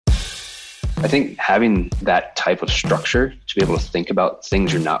I think having that type of structure to be able to think about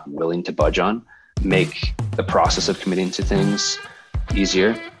things you're not willing to budge on make the process of committing to things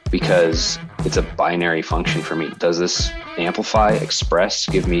easier, because it's a binary function for me. Does this amplify, express,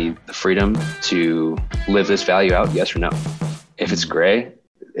 give me the freedom to live this value out? Yes or no? If it's gray,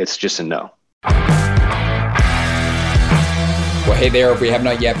 it's just a no. Well, hey there. If we have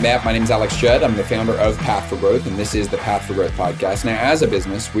not yet met, my name is Alex Judd. I'm the founder of Path for Growth, and this is the Path for Growth podcast. Now, as a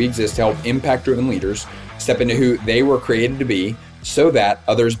business, we exist to help impact-driven leaders step into who they were created to be so that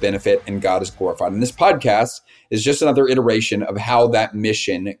others benefit and God is glorified. And this podcast is just another iteration of how that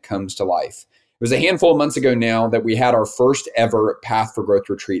mission comes to life. It was a handful of months ago now that we had our first ever Path for Growth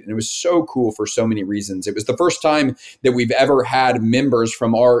retreat. And it was so cool for so many reasons. It was the first time that we've ever had members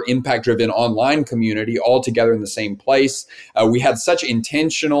from our impact-driven online community all together in the same place. We had such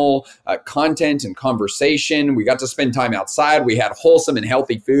intentional content and conversation. We got to spend time outside. We had wholesome and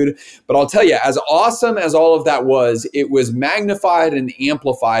healthy food. But I'll tell you, as awesome as all of that was, it was magnified and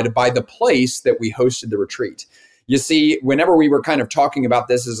amplified by the place that we hosted the retreat. You see, whenever we were kind of talking about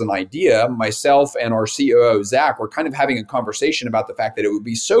this as an idea, myself and our COO, Zach, were kind of having a conversation about the fact that it would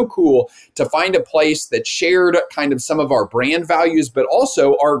be so cool to find a place that shared kind of some of our brand values, but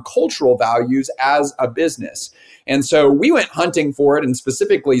also our cultural values as a business. And so we went hunting for it, and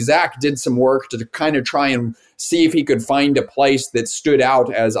specifically Zach did some work to kind of try and see if he could find a place that stood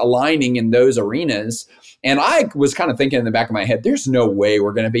out as aligning in those arenas. And I was kind of thinking in the back of my head, there's no way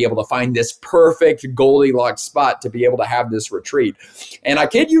we're going to be able to find this perfect Goldilocks spot to be able to have this retreat. And I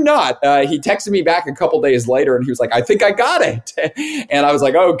kid you not, he texted me back a couple days later and he was like, I think I got it. And I was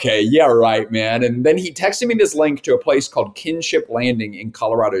like, okay, yeah, right, man. And then he texted me this link to a place called Kinship Landing in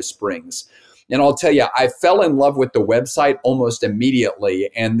Colorado Springs. And I'll tell you, I fell in love with the website almost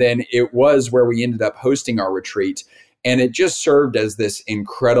immediately. And then it was where we ended up hosting our retreat. And it just served as this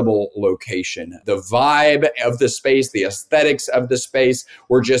incredible location. The vibe of the space, the aesthetics of the space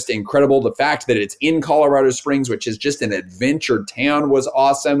were just incredible. The fact that it's in Colorado Springs, which is just an adventure town, was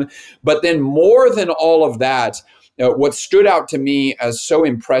awesome. But then more than all of that, what stood out to me as so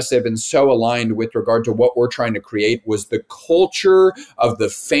impressive and so aligned with regard to what we're trying to create was the culture of the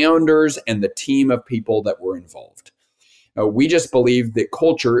founders and the team of people that were involved. We just believe that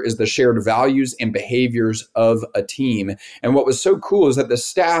culture is the shared values and behaviors of a team. And what was so cool is that the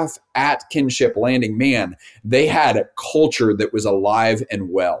staff at Kinship Landing, man, they had a culture that was alive and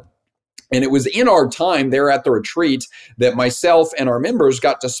well. And it was in our time there at the retreat that myself and our members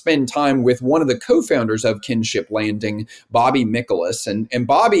got to spend time with one of the co-founders of Kinship Landing, Bobby Michaelis. And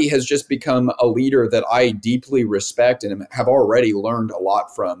Bobby has just become a leader that I deeply respect and have already learned a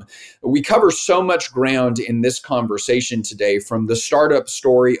lot from. We cover so much ground in this conversation today, from the startup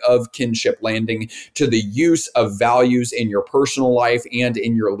story of Kinship Landing to the use of values in your personal life and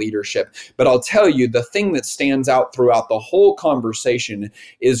in your leadership. But I'll tell you, the thing that stands out throughout the whole conversation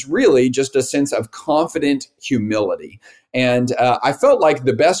is really just a sense of confident humility. And I felt like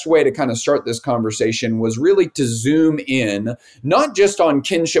the best way to kind of start this conversation was really to zoom in, not just on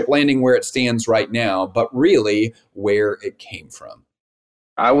Kinship Landing where it stands right now, but really where it came from.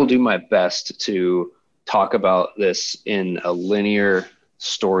 I will do my best to talk about this in a linear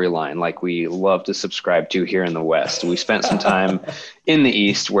storyline like we love to subscribe to here in the West. We spent some time in the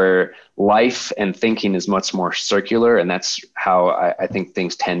East where life and thinking is much more circular, and that's how I think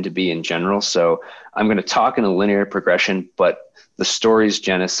things tend to be in general. So I'm going to talk in a linear progression, but the story's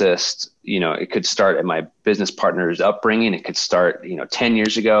genesis, it could start at my business partner's upbringing. It could start, 10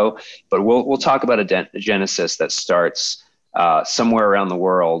 years ago, but we'll talk about a genesis that starts somewhere around the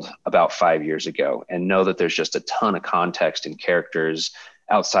world about 5 years ago, and know that there's just a ton of context and characters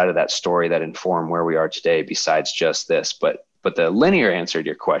outside of that story that inform where we are today besides just this. But the linear answer to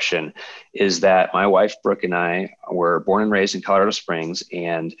your question is that my wife, Brooke, and I were born and raised in Colorado Springs.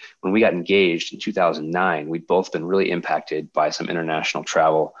 And when we got engaged in 2009, we'd both been really impacted by some international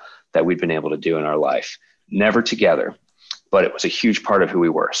travel that we'd been able to do in our life. Never together, but it was a huge part of who we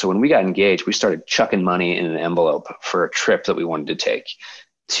were. So when we got engaged, we started chucking money in an envelope for a trip that we wanted to take,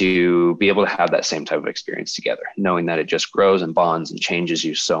 to be able to have that same type of experience together, knowing that it just grows and bonds and changes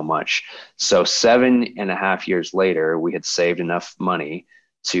you so much. So 7.5 years later, we had saved enough money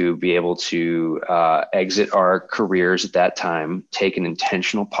to be able to exit our careers at that time, take an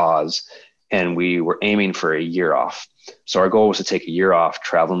intentional pause, and we were aiming for a year off. So our goal was to take a year off,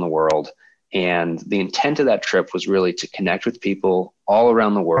 travel in the world. And the intent of that trip was really to connect with people all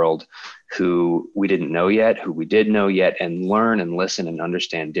around the world who we didn't know yet, who we did know yet, and learn and listen and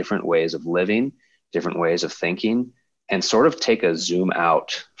understand different ways of living, different ways of thinking, and sort of take a zoom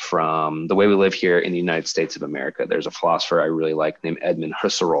out from the way we live here in the United States of America. There's a philosopher I really like named Edmund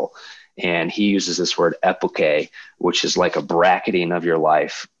Husserl, And he uses this word epoche, which is like a bracketing of your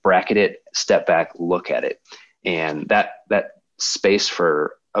life. Bracket it, step back, look at it. And that space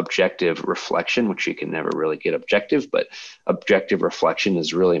for objective reflection, which you can never really get objective, but objective reflection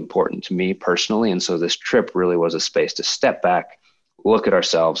is really important to me personally. And so this trip really was a space to step back, look at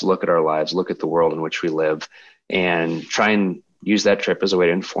ourselves, look at our lives, look at the world in which we live, and try and use that trip as a way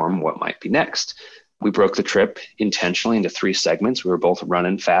to inform what might be next. We broke the trip intentionally into 3 segments. We were both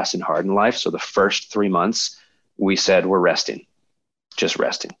running fast and hard in life. So the first 3 months, we said, we're resting, just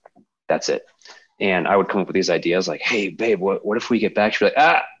resting. That's it. And I would come up with these ideas like, hey, babe, what if we get back? She'd be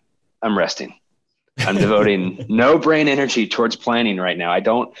like, I'm resting. I'm devoting no brain energy towards planning right now. I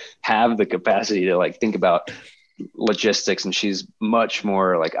don't have the capacity to like think about logistics, and she's much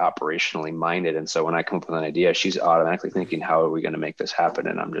more like operationally minded. And so when I come up with an idea, she's automatically thinking, how are we going to make this happen?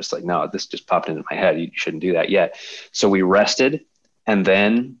 And I'm just like, no, this just popped into my head. You shouldn't do that yet. So we rested, and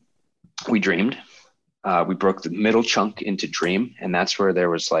then we dreamed. We broke the middle chunk into dream. And that's where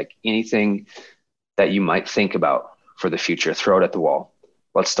there was like anything that you might think about for the future, throw it at the wall.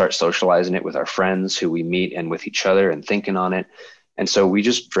 Let's start socializing it with our friends who we meet and with each other and thinking on it. And so we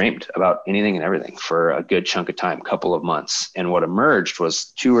just dreamed about anything and everything for a good chunk of time, couple of months. And what emerged was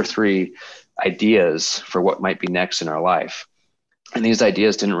 2 or 3 ideas for what might be next in our life. And these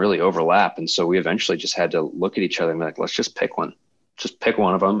ideas didn't really overlap. And so we eventually just had to look at each other and be like, let's just pick one. Just pick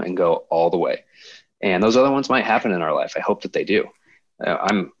one of them and go all the way. And those other ones might happen in our life. I hope that they do.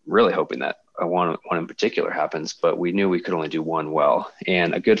 I'm really hoping that one in particular happens, but we knew we could only do one well.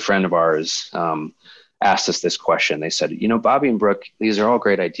 And a good friend of ours asked us this question. They said, Bobby and Brooke, these are all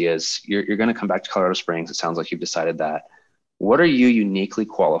great ideas. You're going to come back to Colorado Springs. It sounds like you've decided that. What are you uniquely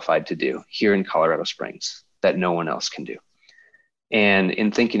qualified to do here in Colorado Springs that no one else can do? And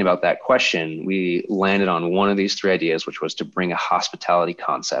in thinking about that question, we landed on one of these 3 ideas, which was to bring a hospitality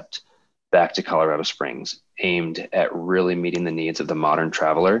concept back to Colorado Springs, aimed at really meeting the needs of the modern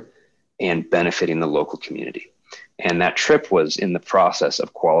traveler and benefiting the local community. And that trip was in the process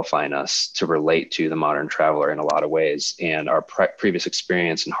of qualifying us to relate to the modern traveler in a lot of ways. And our previous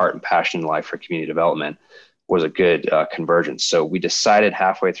experience and heart and passion in life for community development was a good convergence. So we decided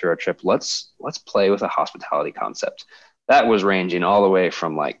halfway through our trip, let's play with a hospitality concept. That was ranging all the way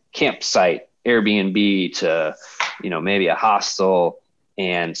from like campsite, Airbnb to, maybe a hostel.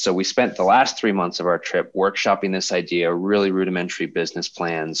 And so we spent the last 3 months of our trip workshopping this idea, really rudimentary business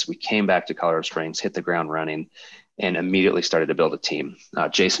plans. We came back to Colorado Springs, hit the ground running, and immediately started to build a team.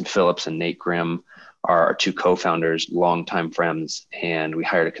 Jason Phillips and Nate Grimm are our 2 co-founders, longtime friends, and we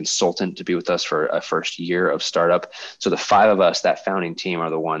hired a consultant to be with us for a first year of startup. So the 5 of us, that founding team, are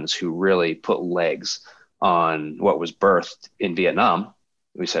the ones who really put legs on what was birthed in Vietnam.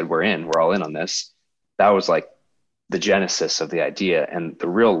 We said, we're all in on this. That was like the genesis of the idea, and the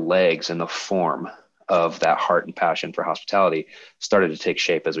real legs and the form of that heart and passion for hospitality started to take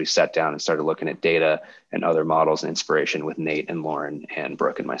shape as we sat down and started looking at data and other models and inspiration with Nate and Lauren and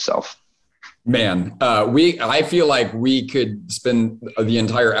Brooke and myself. Man, I feel like we could spend the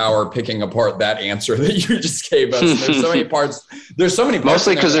entire hour picking apart that answer that you just gave us. There's so many parts. There's so many parts.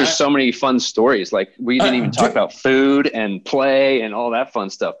 Mostly because there's so many fun stories. Like we didn't even talk about food and play and all that fun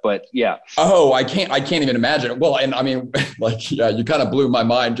stuff. But yeah. Oh, I can't even imagine. Well, and I mean, you kind of blew my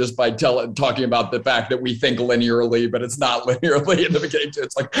mind just by talking about the fact that we think linearly, but it's not linearly in the beginning.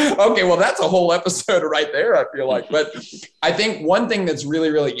 It's like, okay, well, that's a whole episode right there, I feel like. But I think one thing that's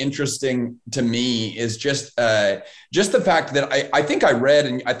really, really interesting to me is just the fact that I think I read,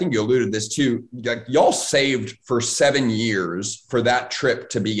 and I think you alluded to this too, like y'all saved for 7 years for that trip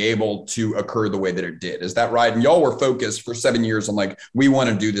to be able to occur the way that it did. Is that right? And y'all were focused for 7 years on like, we want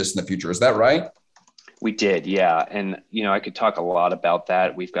to do this in the future. Is that right? We did. Yeah. And, I could talk a lot about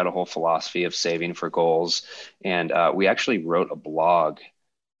that. We've got a whole philosophy of saving for goals. And we actually wrote a blog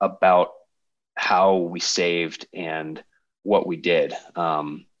about how we saved and what we did.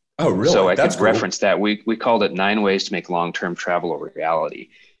 Oh, really? So I could reference that. We called it 9 Ways to Make Long-Term Travel a Reality.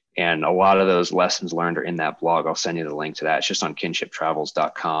 And a lot of those lessons learned are in that blog. I'll send you the link to that. It's just on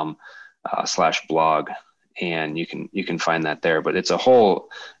kinshiptravels.com/blog. And you can find that there. But it's a whole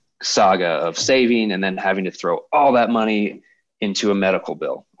saga of saving and then having to throw all that money into a medical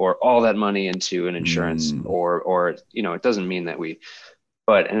bill or all that money into an insurance or it doesn't mean that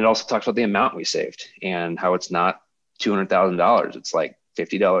and it also talks about the amount we saved and how it's not $200,000. It's like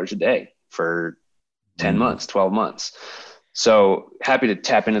 $50 a day for 10 months, 12 months. So happy to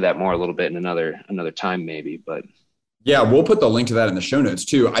tap into that more a little bit in another time maybe, but. Yeah, we'll put the link to that in the show notes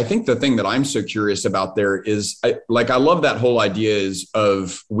too. I think the thing that I'm so curious about there is I love that whole idea is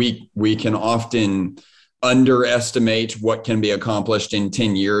of we can often underestimate what can be accomplished in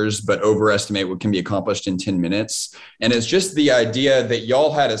 10 years, but overestimate what can be accomplished in 10 minutes. And it's just the idea that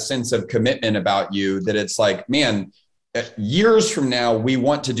y'all had a sense of commitment about you, that it's like, man, years from now, we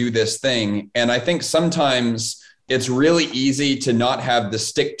want to do this thing. And I think sometimes it's really easy to not have the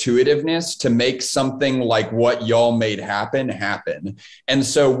stick-to-itiveness to make something like what y'all made happen. And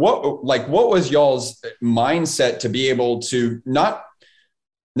so what was y'all's mindset to be able to not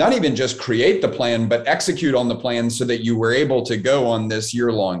even just create the plan, but execute on the plan so that you were able to go on this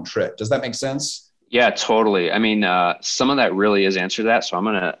year-long trip? Does that make sense? Yeah, totally. I mean, some of that really is answer to that. So I'm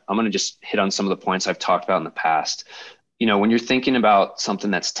gonna just hit on some of the points I've talked about in the past. When you're thinking about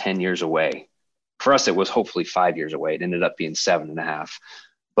something that's 10 years away, for us, it was hopefully 5 years away. It ended up being 7.5.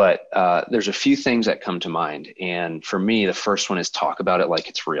 But there's a few things that come to mind. And for me, the first one is talk about it like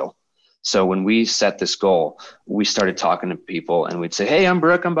it's real. So when we set this goal, we started talking to people and we'd say, hey, I'm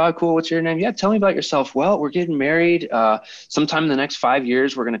Brooke, I'm Bob, cool. What's your name? Yeah, tell me about yourself. Well, we're getting married. Sometime in the next 5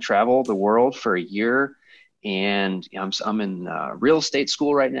 years, we're going to travel the world for a year. And I'm in real estate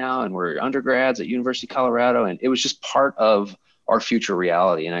school right now, and we're undergrads at University of Colorado. And it was just part of our future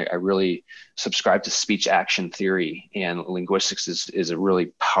reality. And I really subscribe to speech action theory, and linguistics is a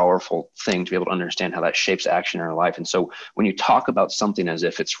really powerful thing to be able to understand how that shapes action in our life. And so when you talk about something as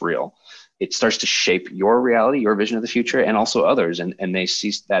if it's real, it starts to shape your reality, your vision of the future, and also others. And they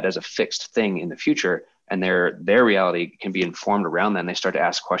see that as a fixed thing in the future, and their reality can be informed around that. And they start to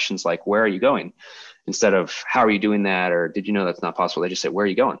ask questions like, where are you going? Instead of how are you doing that? Or did you know that's not possible? They just say, where are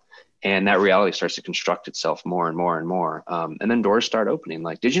you going? And that reality starts to construct itself more and more and more. And then doors start opening.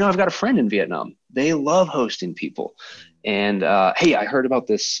 Like, did you know I've got a friend in Vietnam? They love hosting people. And hey, I heard about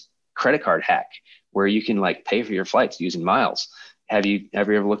this credit card hack where you can like pay for your flights using miles. Have you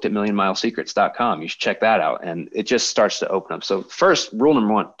ever looked at millionmilesecrets.com? You should check that out. And it just starts to open up. So first, rule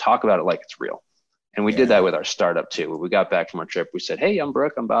number one, talk about it like it's real. And we did that with our startup too. When we got back from our trip, we said, hey, I'm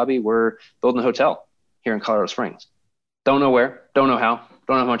Brooke, I'm Bobby. We're building a hotel here in Colorado Springs. Don't know where, don't know how,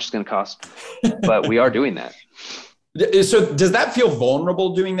 don't know how much it's going to cost, but we are doing that. So does that feel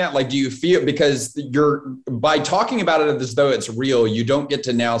vulnerable doing that? Like, do you feel, because by talking about it as though it's real, you don't get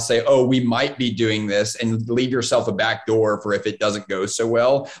to now say, oh, we might be doing this and leave yourself a back door for if it doesn't go so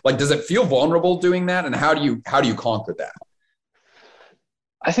well? Like, does it feel vulnerable doing that? And how do you conquer that?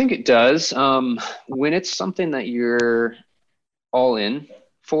 I think it does. When it's something that you're all in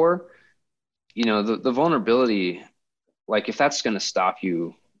for, the vulnerability, like if that's going to stop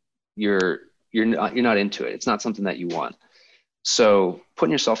you, you're not into it. It's not something that you want. So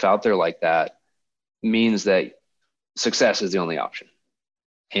putting yourself out there like that means that success is the only option.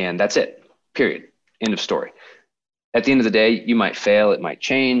 And that's it, period. End of story. At the end of the day, you might fail, it might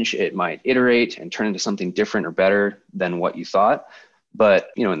change, it might iterate and turn into something different or better than what you thought. But,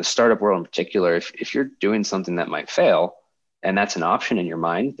 in the startup world in particular, if you're doing something that might fail and that's an option in your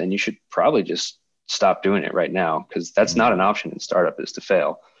mind, then you should probably just stop doing it right now, because that's not an option in startup, is to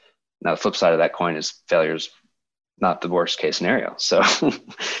fail. Now, the flip side of that coin is failure is not the worst case scenario. So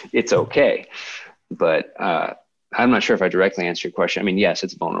it's okay. But I'm not sure if I directly answer your question. I mean, yes,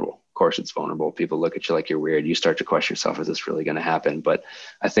 it's vulnerable. Of course, it's vulnerable. People look at you like you're weird. You start to question yourself, is this really going to happen? But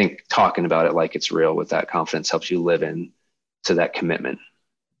I think talking about it like it's real with that confidence helps you live in to that commitment.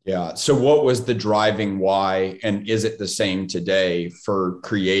 Yeah. So what was the driving why, and is it the same today for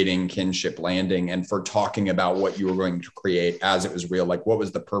creating Kinship Landing and for talking about what you were going to create as it was real? Like, what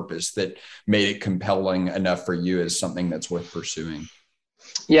was the purpose that made it compelling enough for you as something that's worth pursuing?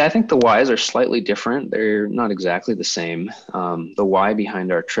 Yeah, I think the whys are slightly different. They're not exactly the same. The why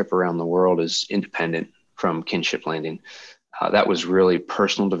behind our trip around the world is independent from Kinship Landing. That was really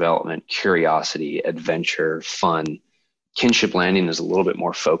personal development, curiosity, adventure, fun. Kinship Landing is a little bit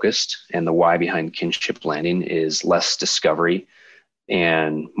more focused, and the why behind Kinship Landing is less discovery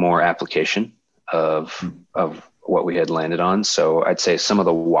and more application of what we had landed on. So I'd say some of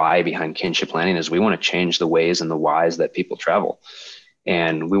the why behind Kinship Landing is we want to change the ways and the whys that people travel.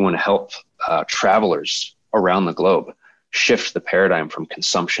 And we want to help travelers around the globe shift the paradigm from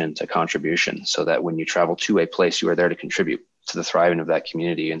consumption to contribution, so that when you travel to a place, you are there to contribute to the thriving of that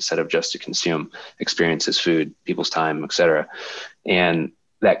community instead of just to consume experiences, food, people's time, etc. And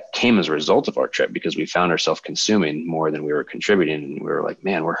that came as a result of our trip, because we found ourselves consuming more than we were contributing. And we were like,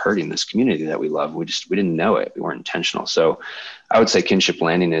 man, we're hurting this community that we love. We didn't know it. We weren't intentional. So I would say Kinship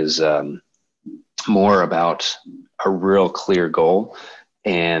Landing is more about a real clear goal.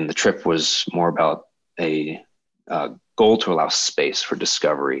 And the trip was more about a goal to allow space for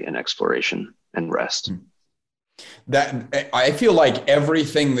discovery and exploration and rest. That I feel like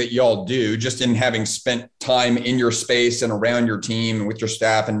everything that y'all do, just in having spent time in your space and around your team and with your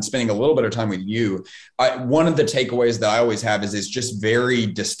staff and spending a little bit of time with you, one of the takeaways that I always have is it's just very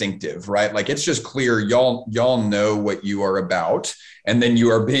distinctive, right? Like it's just clear y'all know what you are about, and then you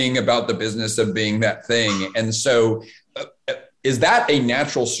are being about the business of being that thing. And so is that a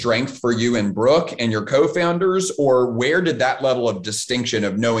natural strength for you and Brooke and your co-founders, or where did that level of distinction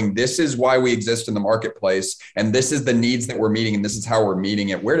of knowing this is why we exist in the marketplace and this is the needs that we're meeting and this is how we're meeting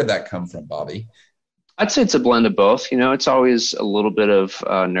it? Where did that come from, Bobby? I'd say it's a blend of both. You know, it's always a little bit of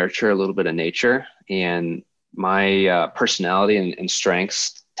nurture, a little bit of nature, and my personality and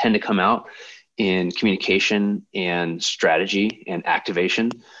strengths tend to come out in communication and strategy and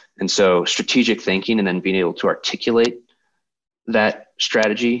activation. And so strategic thinking and then being able to articulate that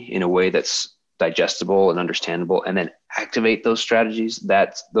strategy in a way that's digestible and understandable, and then activate those strategies.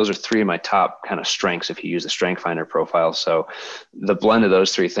 Those are three of my top kind of strengths if you use the Strength Finder profile. So the blend of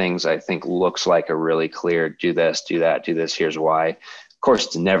those three things, I think, looks like a really clear, do this, do that, do this, here's why. Of course,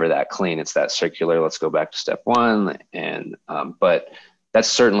 it's never that clean. It's that circular, let's go back to step one. And, but that's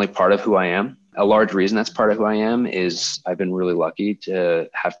certainly part of who I am. A large reason that's part of who I am is I've been really lucky to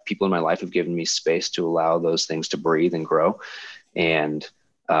have people in my life who've given me space to allow those things to breathe and grow and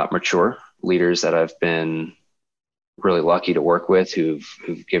mature. Leaders that I've been really lucky to work with who've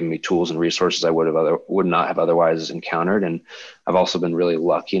given me tools and resources I would not have otherwise encountered. And I've also been really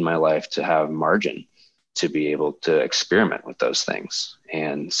lucky in my life to have margin to be able to experiment with those things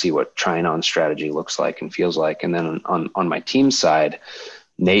and see what trying on strategy looks like and feels like. And then on my team side,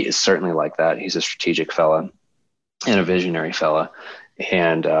 Nate is certainly like that. He's a strategic fella and a visionary fella.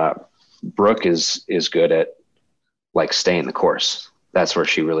 And Brooke is good at like staying the course. That's where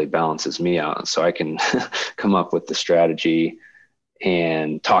she really balances me out. So I can come up with the strategy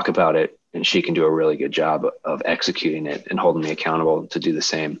and talk about it, and she can do a really good job of executing it and holding me accountable to do the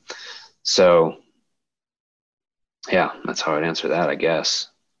same. So yeah, that's how I'd answer that, I guess.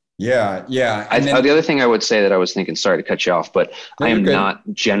 Yeah. The other thing I would say that I was thinking, sorry to cut you off, but I am not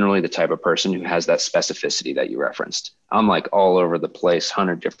generally the type of person who has that specificity that you referenced. I'm like all over the place,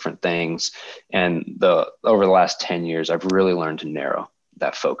 100 different things. And over the last 10 years, I've really learned to narrow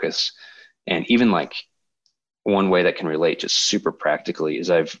that focus. And even like one way that can relate just super practically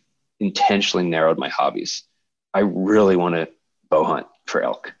is I've intentionally narrowed my hobbies. I really want to bow hunt for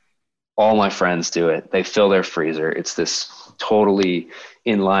elk. All my friends do it. They fill their freezer. It's this totally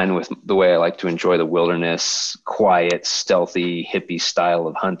in line with the way I like to enjoy the wilderness, quiet, stealthy, hippie style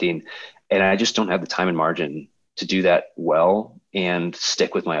of hunting. And I just don't have the time and margin to do that well and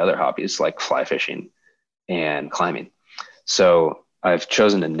stick with my other hobbies like fly fishing and climbing. So I've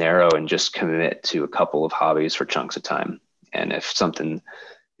chosen to narrow and just commit to a couple of hobbies for chunks of time. And if something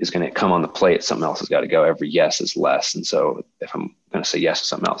is going to come on the plate, something else has got to go. Every yes is less. And so if I'm going to say yes to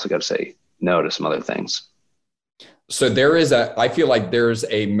something else, I got to say no to some other things. So I feel like there's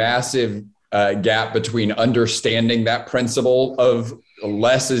a massive gap between understanding that principle of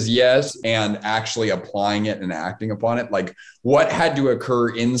less is yes and actually applying it and acting upon it. Like what had to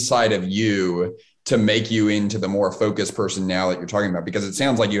occur inside of you to make you into the more focused person now that you're talking about? Because it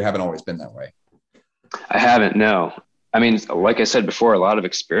sounds like you haven't always been that way. I haven't, no. I mean, like I said before, a lot of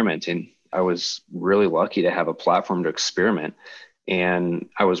experimenting. I was really lucky to have a platform to experiment. And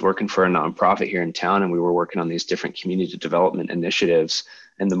I was working for a nonprofit here in town, and we were working on these different community development initiatives.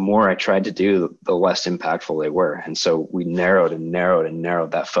 And the more I tried to do, the less impactful they were. And so we narrowed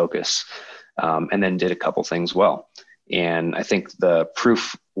that focus, and then did a couple things well. And I think the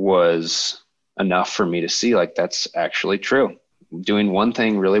proof was enough for me to see like that's actually true. Doing one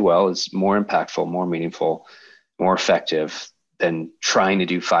thing really well is more impactful, more meaningful, more effective than trying to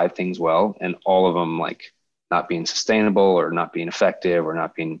do 5 things well and all of them like not being sustainable or not being effective or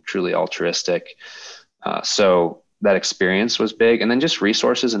not being truly altruistic. So that experience was big. And then just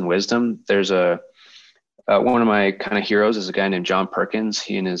resources and wisdom. There's one of my kind of heroes is a guy named John Perkins.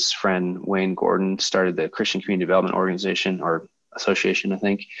 He and his friend Wayne Gordon started the Christian Community Development Organization or Association, I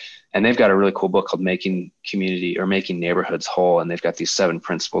think. And they've got a really cool book called Making Neighborhoods Whole. And they've got these 7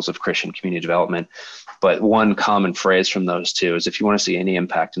 principles of Christian community development. But one common phrase from those 2 is if you want to see any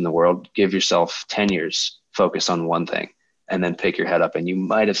impact in the world, give yourself 10 years, focus on one thing, and then pick your head up. And you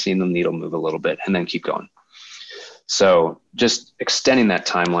might have seen the needle move a little bit and then keep going. So just extending that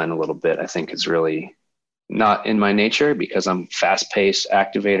timeline a little bit, I think is really not in my nature because I'm fast-paced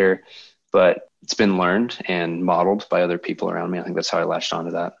activator, but it's been learned and modeled by other people around me. I think that's how I latched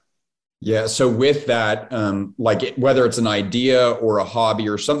onto that. Yeah. So with that, whether it's an idea or a hobby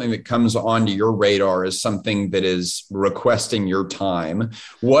or something that comes onto your radar as something that is requesting your time,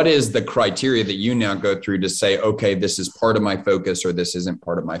 what is the criteria that you now go through to say, okay, this is part of my focus or this isn't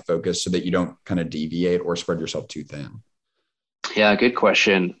part of my focus, so that you don't kind of deviate or spread yourself too thin? Yeah, good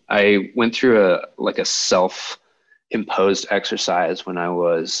question. I went through a self-imposed exercise when I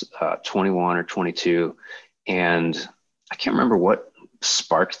was 21 or 22, and I can't remember what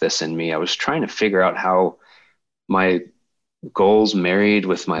sparked this in me. I was trying to figure out how my goals married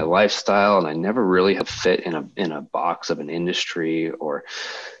with my lifestyle, and I never really have fit in a box of an industry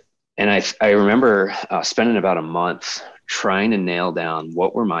and I remember spending about a month trying to nail down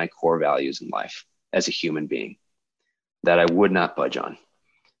what were my core values in life as a human being that I would not budge on.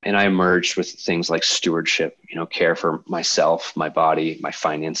 And I emerged with things like stewardship, care for myself, my body, my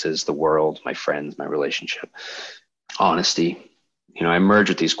finances, the world, my friends, my relationship, honesty. I emerged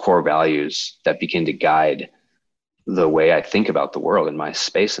with these core values that begin to guide the way I think about the world and my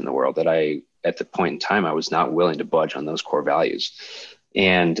space in the world, that at the point in time, I was not willing to budge on those core values.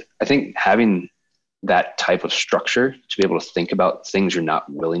 And I think having that type of structure to be able to think about things you're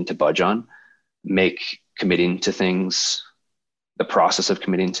not willing to budge on, make committing to things, the process of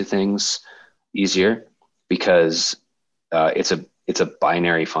committing to things easier, because it's a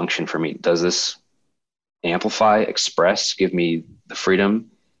binary function for me. Does this amplify, express, give me the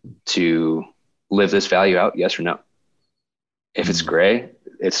freedom to live this value out? Yes or no? If it's gray,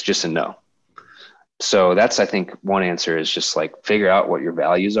 it's just a no. So that's, I think, one answer is just like figure out what your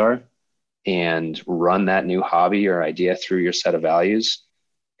values are and run that new hobby or idea through your set of values.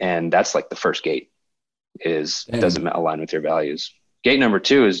 And that's like the first gate is, does it align with your values? Gate number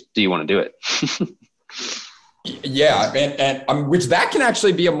 2 is, do you want to do it? Yeah, and which that can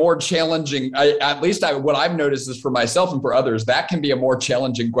actually be a more challenging, what I've noticed is for myself and for others, that can be a more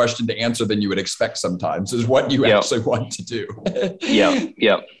challenging question to answer than you would expect sometimes, is what you actually want to do.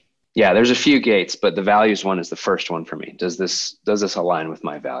 Yep. Yeah, there's a few gates, but the values one is the first one for me. Does this align with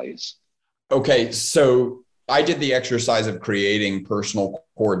my values? Okay, so I did the exercise of creating personal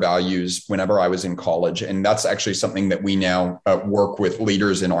core values whenever I was in college. And that's actually something that we now work with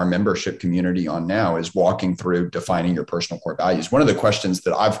leaders in our membership community on now, is walking through defining your personal core values. One of the questions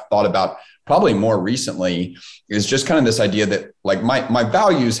that I've thought about probably more recently is just kind of this idea that like my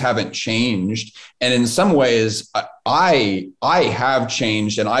values haven't changed. And in some ways, I have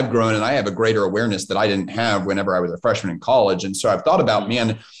changed and I've grown and I have a greater awareness that I didn't have whenever I was a freshman in college. And so I've thought about,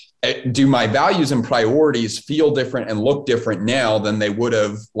 man, do my values and priorities feel different and look different now than they would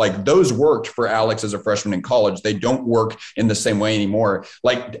have? Like those worked for Alex as a freshman in college. They don't work in the same way anymore.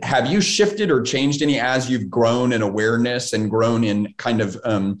 Like, have you shifted or changed any as you've grown in awareness and grown in kind of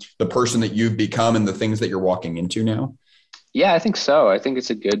the person that you've become and the things that you're walking into now? Yeah, I think so. I think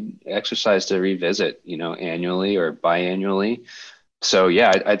it's a good exercise to revisit, annually or biannually. So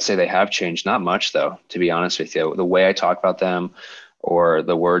yeah, I'd say they have changed. Not much though, to be honest with you. The way I talk about them, or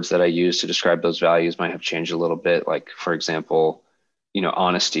the words that I use to describe those values, might have changed a little bit. Like, for example,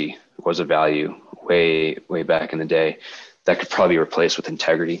 honesty was a value way back in the day that could probably be replaced with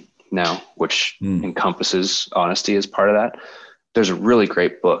integrity now, which encompasses honesty as part of that. There's a really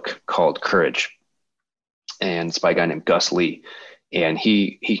great book called Courage, and it's by a guy named Gus Lee. And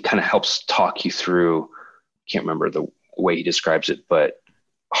he kind of helps talk you through, can't remember the way he describes it, but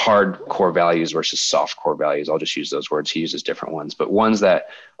hard core values versus soft core values. I'll just use those words. He uses different ones, but ones that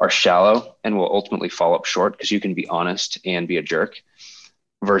are shallow and will ultimately fall up short because you can be honest and be a jerk,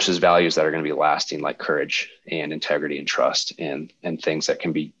 versus values that are going to be lasting, like courage and integrity and trust and things that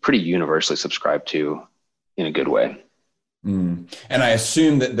can be pretty universally subscribed to in a good way. And I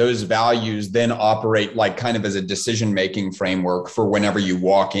assume that those values then operate like kind of as a decision-making framework for whenever you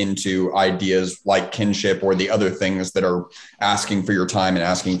walk into ideas like kinship or the other things that are asking for your time and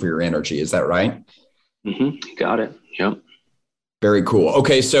asking for your energy. Is that right? Mm-hmm. Got it. Yep. Very cool.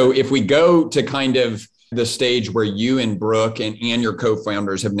 Okay. So if we go to kind of the stage where you and Brooke and your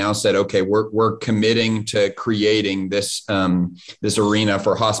co-founders have now said, okay, we're committing to creating this arena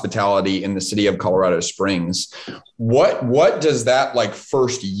for hospitality in the city of Colorado Springs. What does that like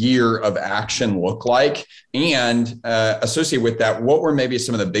first year of action look like? And associated with that, what were maybe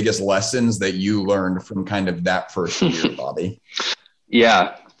some of the biggest lessons that you learned from kind of that first year, Bobby?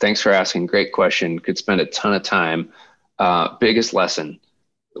 Yeah, thanks for asking. Great question. Could spend a ton of time. Biggest lesson.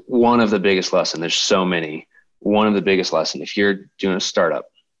 One of the biggest lessons, there's so many. One of the biggest lessons, if you're doing a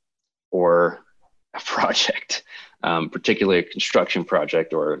startup or a project, particularly a construction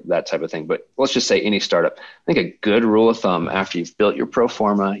project or that type of thing, but let's just say any startup, I think a good rule of thumb after you've built your pro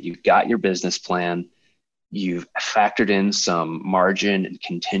forma, you've got your business plan, you've factored in some margin and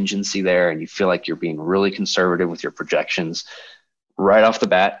contingency there, and you feel like you're being really conservative with your projections, right off the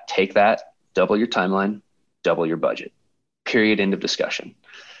bat, take that, double your timeline, double your budget, period, end of discussion.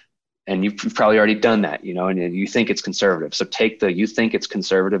 And you've probably already done that, and you think it's conservative. So take the you think it's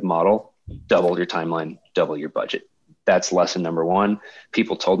conservative model, double your timeline, double your budget. That's lesson number one.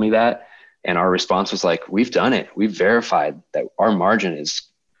 People told me that. And our response was like, we've done it. We've verified that our margin is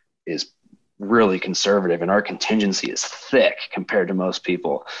really conservative and our contingency is thick compared to most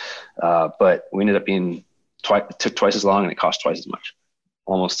people. But we ended up being took twice as long and it cost twice as much,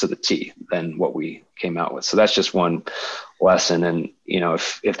 almost to the T, than what we came out with. So that's just one lesson. And,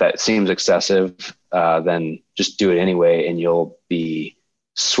 if that seems excessive, then just do it anyway, and you'll be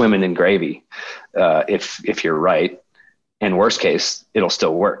swimming in gravy if you're right. And worst case, it'll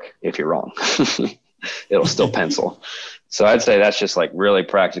still work if you're wrong. It'll still pencil. So I'd say that's just like really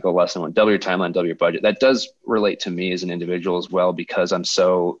practical lesson one. Double your timeline, double your budget. That does relate to me as an individual as well, because I'm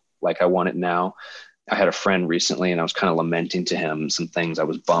so like, I want it now. I had a friend recently and I was kind of lamenting to him some things I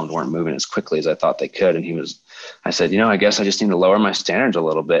was bummed weren't moving as quickly as I thought they could. And I said, I guess I just need to lower my standards a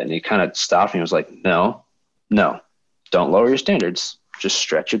little bit. And he kind of stopped me and was like, no, don't lower your standards. Just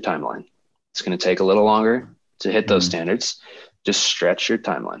stretch your timeline. It's going to take a little longer to hit those standards. Just stretch your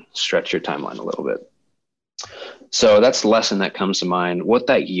timeline a little bit. So that's the lesson that comes to mind. What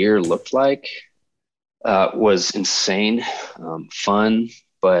that year looked like was insane, fun,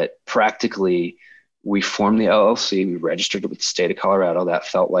 but practically we formed the LLC. We registered it with the state of Colorado. That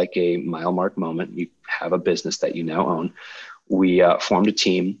felt like a mile mark moment. You have a business that you now own. We formed a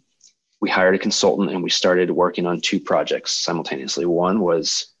team. We hired a consultant and we started working on 2 projects simultaneously. One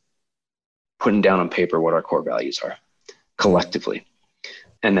was putting down on paper what our core values are collectively.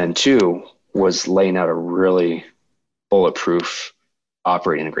 And then 2 was laying out a really bulletproof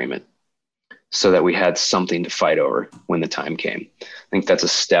operating agreement so that we had something to fight over when the time came. I think that's a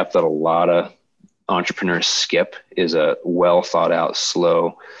step that a lot of entrepreneurs skip, is a well thought out,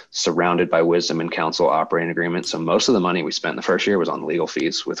 slow, surrounded by wisdom and counsel operating agreement. So most of the money we spent the first year was on legal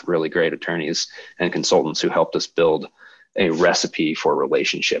fees with really great attorneys and consultants who helped us build a recipe for a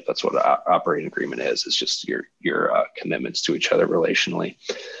relationship. That's what an operating agreement is. It's just your commitments to each other relationally.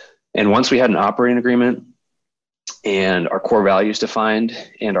 And once we had an operating agreement and our core values defined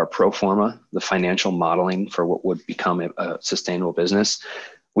and our pro forma, the financial modeling for what would become a sustainable business,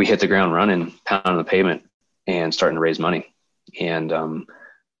 we hit the ground running, pounding the pavement and starting to raise money. And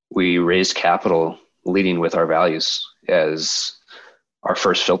we raised capital leading with our values as our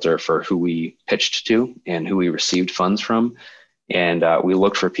first filter for who we pitched to and who we received funds from. And we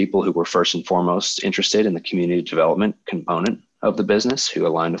looked for people who were first and foremost interested in the community development component of the business, who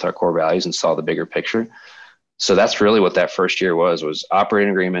aligned with our core values and saw the bigger picture. So that's really what that first year was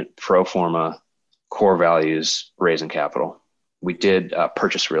operating agreement, pro forma, core values, raising capital. We did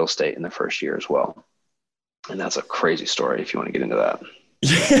purchase real estate in the first year as well. And that's a crazy story if you want to get into that.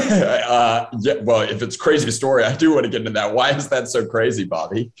 Yeah. Well, if it's a crazy story, I do want to get into that. Why is that so crazy,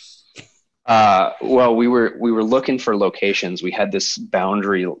 Bobby? Well, we were looking for locations. We had this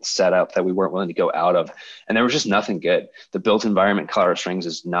boundary set up that we weren't willing to go out of, and there was just nothing good. The built environment in Colorado Springs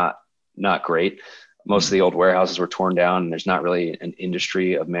is not great. Most of the old warehouses were torn down, and there's not really an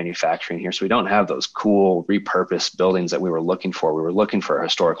industry of manufacturing here. So we don't have those cool repurposed buildings that we were looking for. We were looking for a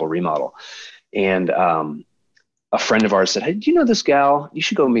historical remodel. And a friend of ours said, "Hey, do you know this gal? You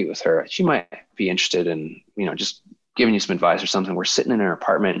should go meet with her. She might be interested in, just giving you some advice or something." We're sitting in her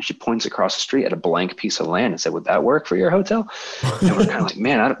apartment and she points across the street at a blank piece of land and said, "Would that work for your hotel?" And we're kind of like,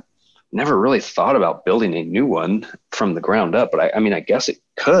 man, I never really thought about building a new one from the ground up, but I guess it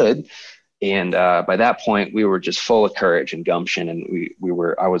could. And by that point we were just full of courage and gumption. And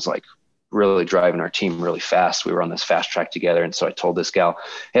I was like really driving our team really fast. We were on this fast track together. And so I told this gal,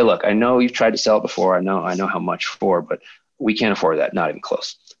 "Hey, look, I know you've tried to sell it before. I know how much for, but we can't afford that. Not even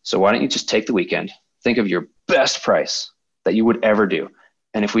close. So why don't you just take the weekend, think of your best price that you would ever do.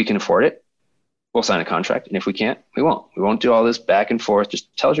 And if we can afford it, we'll sign a contract. And if we can't, we won't. We won't do all this back and forth.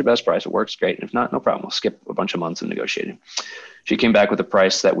 Just tell us your best price. It works great. And if not, no problem. We'll skip a bunch of months in negotiating." She came back with a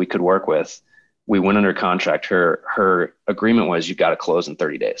price that we could work with. We went under contract. Her agreement was, "You got to close in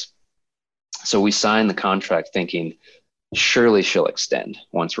 30 days. So we signed the contract thinking, surely she'll extend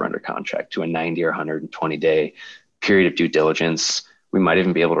once we're under contract to a 90 or 120 day period of due diligence. We might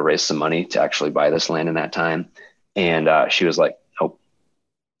even be able to raise some money to actually buy this land in that time. And she was like, "Nope,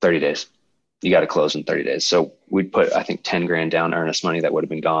 30 days. You got to close in 30 days. So we'd put, I think, 10 grand down earnest money that would have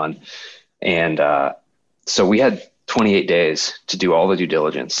been gone. And so we had 28 days to do all the due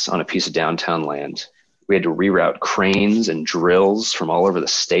diligence on a piece of downtown land We had to reroute cranes and drills from all over the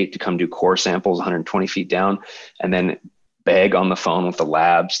state to come do core samples 120 feet down, and then beg on the phone with the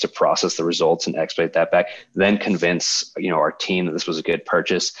labs to process the results and expedite that back, then convince, our team that this was a good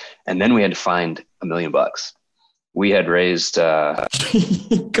purchase. And then we had to find $1 million. We had raised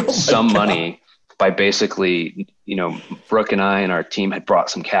some money by basically, Brooke and I and our team had brought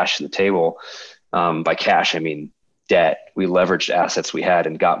some cash to the table. By cash, I mean debt. We leveraged assets we had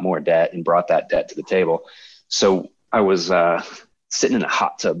and got more debt and brought that debt to the table. So I was sitting in a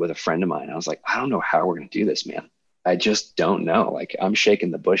hot tub with a friend of mine. I was like, I don't know how we're going to do this, man. I just don't know. Like, I'm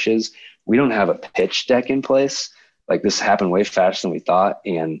shaking the bushes. We don't have a pitch deck in place. Like, this happened way faster than we thought.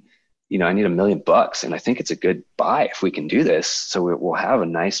 And, I need $1 million, and I think it's a good buy if we can do this. So we'll have a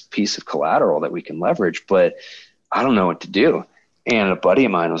nice piece of collateral that we can leverage, but I don't know what to do. And a buddy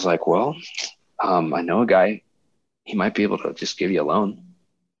of mine was like, well, I know a guy, he might be able to just give you a loan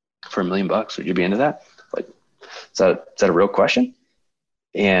for $1 million. Would you be into that? Like, is that a real question?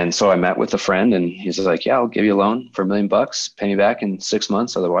 And so I met with a friend, and he's like, yeah, I'll give you a loan for $1 million, pay me back in 6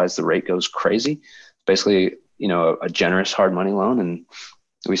 months. Otherwise the rate goes crazy. Basically, a generous hard money loan. And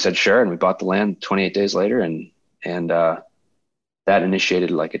we said, sure. And we bought the land 28 days later. And that initiated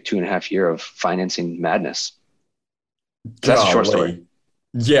like a 2.5 year of financing madness. That's a short story.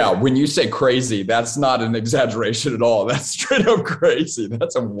 Yeah. When you say crazy, that's not an exaggeration at all. That's straight up crazy.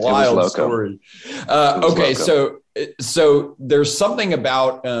 That's a wild story. Okay. So there's something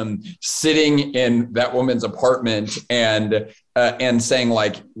about sitting in that woman's apartment and saying,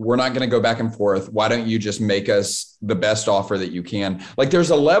 like, we're not going to go back and forth. Why don't you just make us the best offer that you can? Like, there's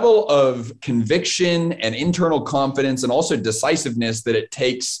a level of conviction and internal confidence and also decisiveness that it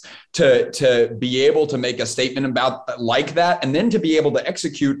takes to be able to make a statement about like that, and then to be able to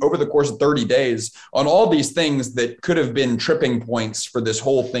execute over the course of 30 days on all these things that could have been tripping points for this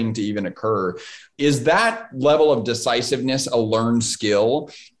whole thing to even occur. Is that level of decisiveness a learned skill?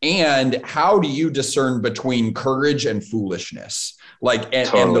 And how do you discern between courage and foolishness?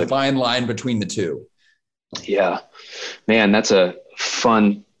 And the fine line between the two? Yeah, man, that's a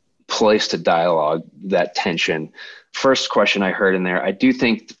fun place to dialogue that tension. First question I heard in there, I do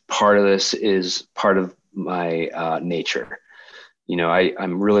think part of this is part of my nature.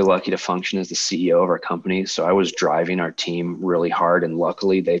 I'm really lucky to function as the CEO of our company. So I was driving our team really hard, and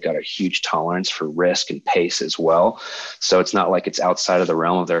luckily they've got a huge tolerance for risk and pace as well. So it's not like it's outside of the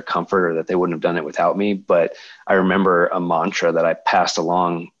realm of their comfort or that they wouldn't have done it without me. But I remember a mantra that I passed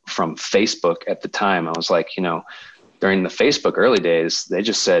along from Facebook at the time. I was like, during the Facebook early days, they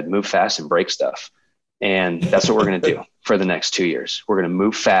just said, move fast and break stuff. And that's what we're going to do for the next 2 years. We're going to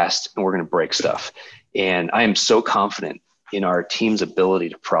move fast and we're going to break stuff. And I am so confident in our team's ability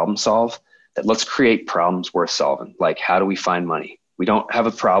to problem solve that let's create problems worth solving. Like, how do we find money? We don't have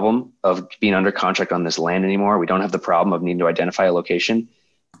a problem of being under contract on this land anymore. We don't have the problem of needing to identify a location.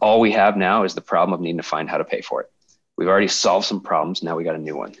 All we have now is the problem of needing to find how to pay for it. We've already solved some problems. Now we got a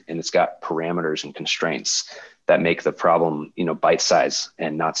new one, and it's got parameters and constraints that make the problem, bite size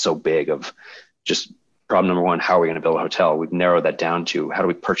and not so big of just problem number one, how are we going to build a hotel? We've narrowed that down to how do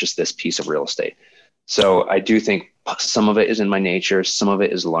we purchase this piece of real estate? So I do think some of it is in my nature. Some of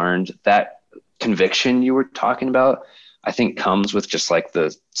it is learned. That conviction you were talking about, I think comes with just like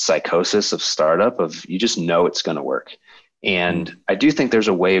the psychosis of startup of you just know it's going to work. And I do think there's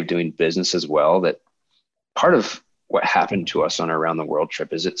a way of doing business as well that part of what happened to us on our around the world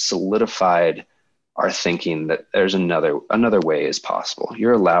trip is it solidified our thinking that there's another way is possible.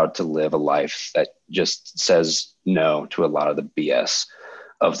 You're allowed to live a life that just says no to a lot of the BS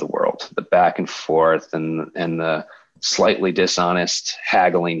of the world, the back and forth and the slightly dishonest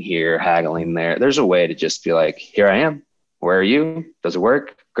haggling here, haggling there. There's a way to just be like, here I am. Where are you? Does it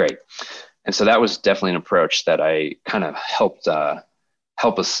work? Great. And so that was definitely an approach that I kind of help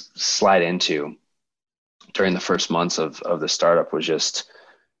us slide into during the first months of the startup was just,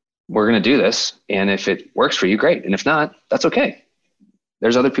 we're going to do this. And if it works for you, great. And if not, that's okay.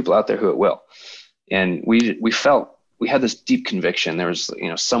 There's other people out there who it will. And we felt we had this deep conviction. There was,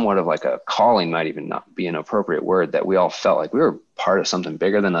 somewhat of like a calling, might even not be an appropriate word, that we all felt like we were part of something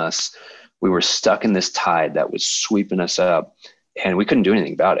bigger than us. We were stuck in this tide that was sweeping us up, and we couldn't do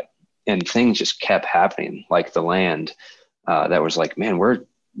anything about it. And things just kept happening, like the land that was like, man,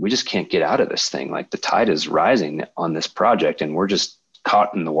 we just can't get out of this thing. Like the tide is rising on this project, and we're just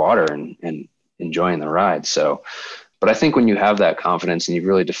caught in the water and enjoying the ride. So, but I think when you have that confidence and you've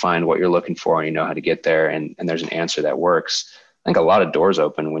really defined what you're looking for and you know how to get there and there's an answer that works, I think a lot of doors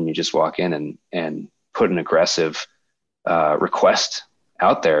open when you just walk in and put an aggressive request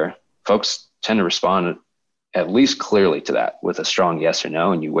out there. Folks tend to respond at least clearly to that with a strong yes or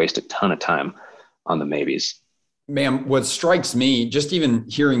no, and you waste a ton of time on the maybes. Ma'am, what strikes me, just even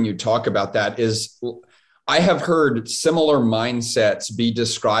hearing you talk about that, is I have heard similar mindsets be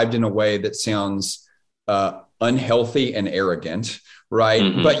described in a way that sounds unhealthy and arrogant, right?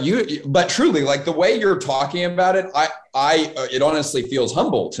 Mm-hmm. But truly, like the way you're talking about it, it honestly feels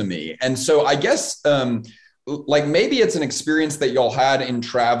humble to me. And so I guess, like maybe it's an experience that y'all had in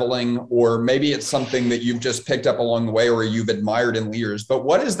traveling, or maybe it's something that you've just picked up along the way or you've admired in leaders. But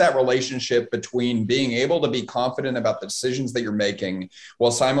what is that relationship between being able to be confident about the decisions that you're making while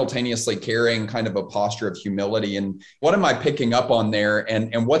simultaneously carrying kind of a posture of humility? And what am I picking up on there?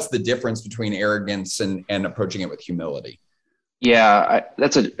 And what's the difference between arrogance and approaching it with humility? Yeah,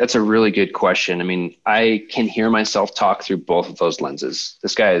 that's a really good question. I mean, I can hear myself talk through both of those lenses.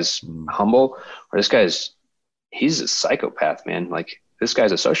 This guy is humble, or he's a psychopath, man. Like, this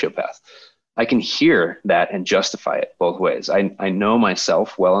guy's a sociopath. I can hear that and justify it both ways. I know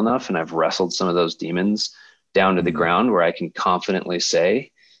myself well enough, and I've wrestled some of those demons down to the ground where I can confidently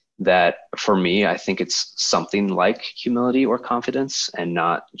say that for me, I think it's something like humility or confidence and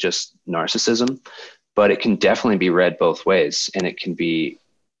not just narcissism, but it can definitely be read both ways, and it can be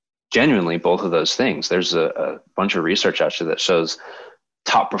genuinely both of those things. There's a bunch of research out there that shows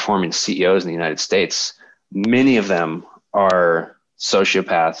top performing CEOs in the United States, many of them are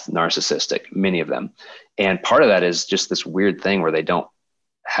sociopath, narcissistic, many of them. And part of that is just this weird thing where they don't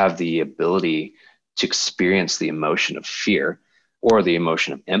have the ability to experience the emotion of fear or the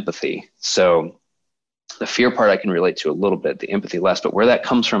emotion of empathy. So the fear part I can relate to a little bit, the empathy less, but where that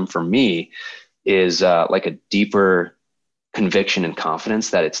comes from for me is like a deeper conviction and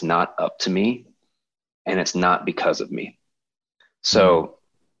confidence that it's not up to me and it's not because of me. So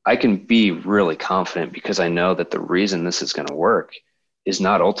I can be really confident because I know that the reason this is going to work is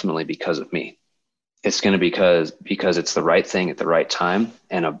not ultimately because of me. It's going to be because it's the right thing at the right time,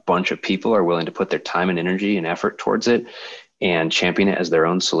 and a bunch of people are willing to put their time and energy and effort towards it and champion it as their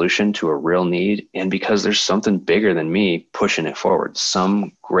own solution to a real need. And because there's something bigger than me pushing it forward,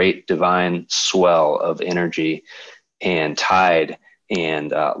 some great divine swell of energy and tide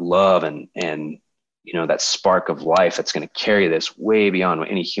and love and that spark of life that's going to carry this way beyond what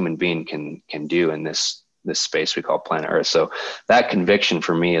any human being can do in this space we call planet Earth. So that conviction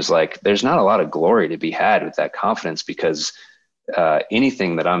for me is like, there's not a lot of glory to be had with that confidence, because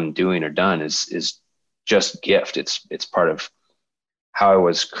anything that I'm doing or done is just gift. It's part of how I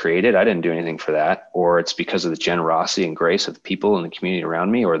was created. I didn't do anything for that, or it's because of the generosity and grace of the people in the community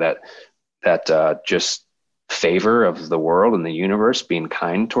around me, or that just favor of the world and the universe being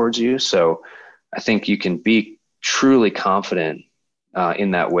kind towards you. So I think you can be truly confident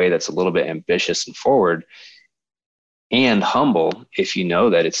in that way that's a little bit ambitious and forward and humble if you know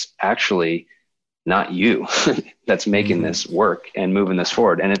that it's actually not you that's making this work and moving this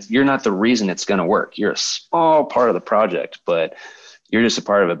forward. And you're not the reason it's going to work. You're a small part of the project, but you're just a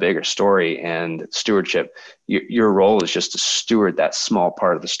part of a bigger story and stewardship. Your role is just to steward that small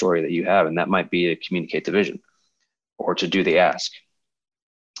part of the story that you have. And that might be to communicate the vision or to do the ask.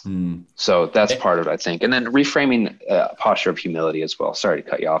 So that's part of it, I think. And then reframing a posture of humility as well. Sorry to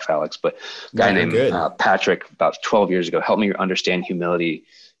cut you off, Alex, but a guy named Patrick about 12 years ago helped me understand humility.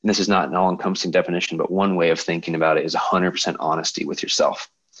 And this is not an all-encompassing definition, but one way of thinking about it is 100% honesty with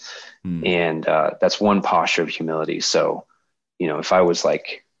yourself. And that's one posture of humility. So, if I was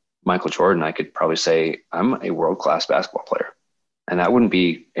like Michael Jordan, I could probably say I'm a world-class basketball player. And that wouldn't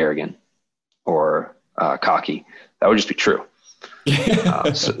be arrogant or cocky. That would just be true.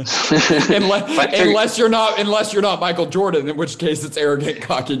 Unless you're not Michael Jordan, in which case it's arrogant,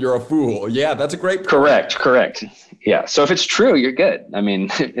 cocky, you're a fool. Yeah, that's a great point. Correct. Yeah. So if it's true, you're good. I mean,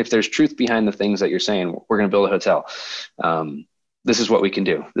 if there's truth behind the things that you're saying, we're going to build a hotel. This is what we can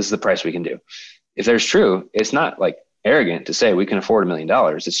do. This is the price we can do. If there's true, it's not like arrogant to say we can afford $1 million.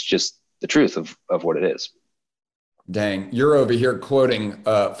 It's just the truth of what it is. Dang, you're over here quoting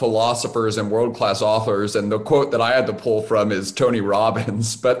philosophers and world-class authors, and the quote that I had to pull from is Tony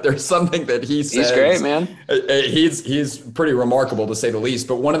Robbins. But there's something that he says. He's great, man. He's pretty remarkable, to say the least.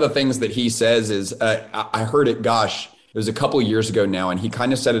 But one of the things that he says is, I heard it, it was a couple of years ago now, and he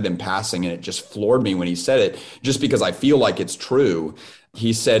kind of said it in passing, and it just floored me when he said it, just because I feel like it's true.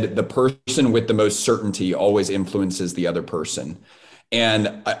 He said, the person with the most certainty always influences the other person.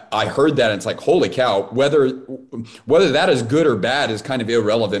 And I heard that, and it's like, holy cow, whether that is good or bad is kind of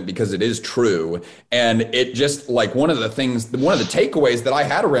irrelevant, because it is true. And it just, like, one of the takeaways that I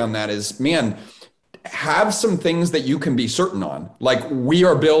had around that is, man, have some things that you can be certain on. Like, we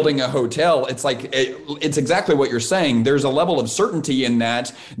are building a hotel. It's like, it's exactly what you're saying. There's a level of certainty in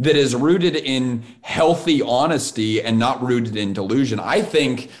that is rooted in healthy honesty and not rooted in delusion. I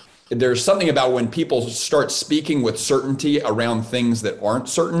think there's something about when people start speaking with certainty around things that aren't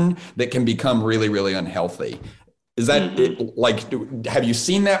certain that can become really, really unhealthy. Is that have you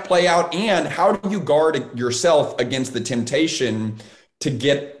seen that play out? And how do you guard yourself against the temptation to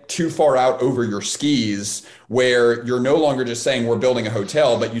get too far out over your skis where you're no longer just saying we're building a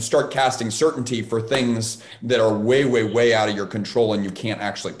hotel, but you start casting certainty for things that are way, way, way out of your control and you can't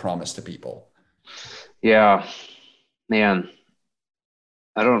actually promise to people? Yeah, man,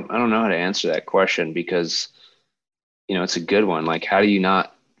 I don't know how to answer that question because, it's a good one. Like, how do you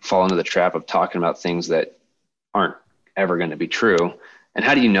not fall into the trap of talking about things that aren't ever going to be true? And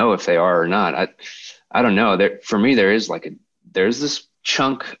how do you know if they are or not? I don't know. For me, there's this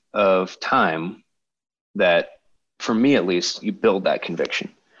chunk of time that, for me at least, you build that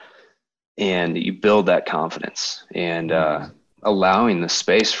conviction and you build that confidence, and allowing the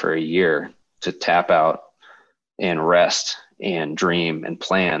space for a year to tap out and rest and dream and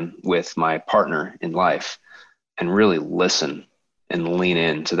plan with my partner in life and really listen and lean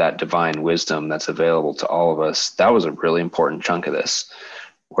into that divine wisdom that's available to all of us. That was a really important chunk of this,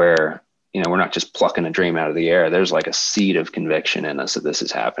 where, we're not just plucking a dream out of the air. There's like a seed of conviction in us that this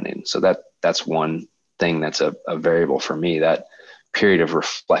is happening. So that's one thing that's a variable for me. That period of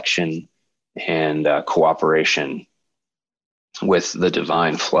reflection and cooperation with the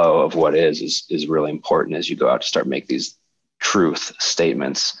divine flow of what is really important as you go out to start make these truth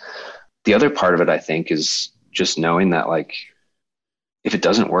statements. The other part of it, I think, is just knowing that, like, if it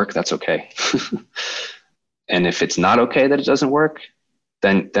doesn't work, that's okay. And if it's not okay that it doesn't work,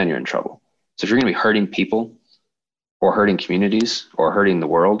 then you're in trouble. So if you're going to be hurting people or hurting communities or hurting the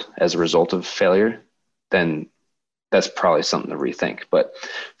world as a result of failure, then that's probably something to rethink. But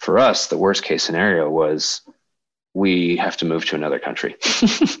for us, the worst case scenario was we have to move to another country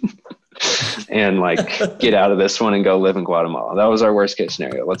and get out of this one and go live in Guatemala. That was our worst case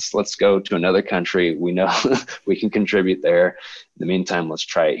scenario. Let's go to another country. We know we can contribute there. In the meantime, let's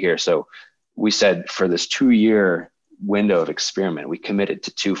try it here. So we said, for this 2-year window of experiment, we committed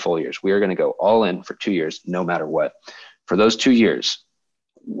to 2 full years. We are going to go all in for 2 years, no matter what. For those 2 years,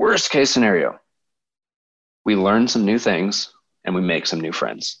 worst case scenario, we learn some new things and we make some new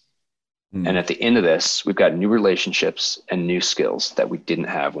friends. And at the end of this, we've got new relationships and new skills that we didn't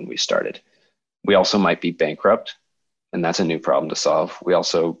have when we started. We also might be bankrupt, and that's a new problem to solve. We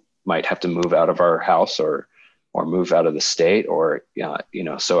also might have to move out of our house or move out of the state, or,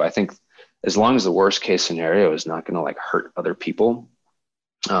 so I think as long as the worst case scenario is not going to hurt other people,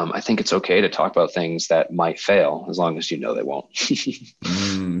 I think it's okay to talk about things that might fail, as long as they won't.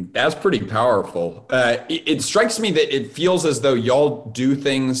 That's pretty powerful. It strikes me that it feels as though y'all do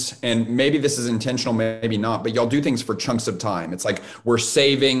things, and maybe this is intentional, maybe not, but y'all do things for chunks of time. It's like we're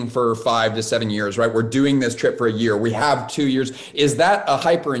saving for 5 to 7 years, right? We're doing this trip for a year. We have 2 years. Is that a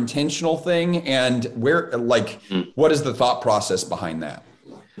hyper intentional thing? And what is the thought process behind that?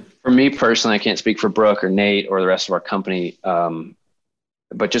 For me personally, I can't speak for Brooke or Nate or the rest of our company.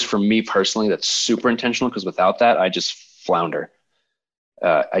 But just for me personally, that's super intentional, because without that, I just flounder.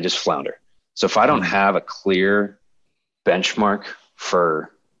 So if I don't have a clear benchmark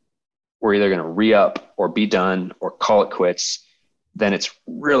for we're either going to re-up or be done or call it quits, then it's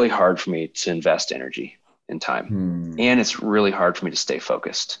really hard for me to invest energy and time. And it's really hard for me to stay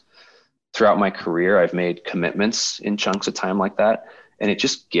focused. Throughout my career, I've made commitments in chunks of time like that, and it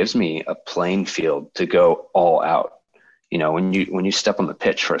just gives me a playing field to go all out. When you step on the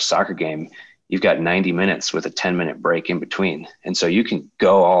pitch for a soccer game, you've got 90 minutes with a 10-minute break in between. And so you can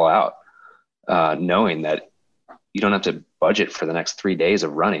go all out, knowing that you don't have to budget for the next 3 days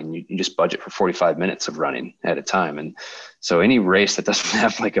of running. You just budget for 45 minutes of running at a time. And so any race that doesn't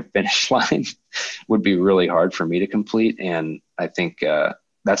have a finish line would be really hard for me to complete. And I think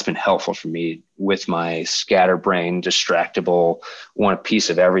that's been helpful for me with my scatterbrain, distractible, want a piece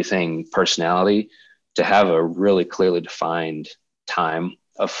of everything personality. To have a really clearly defined time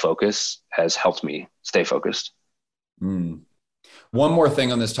of focus has helped me stay focused. One more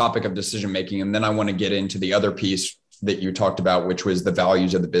thing on this topic of decision-making, and then I want to get into the other piece that you talked about, which was the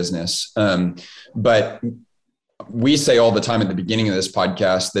values of the business. But we say all the time at the beginning of this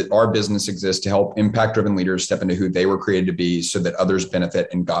podcast that our business exists to help impact-driven leaders step into who they were created to be so that others benefit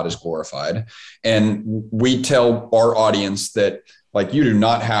and God is glorified. And we tell our audience that you do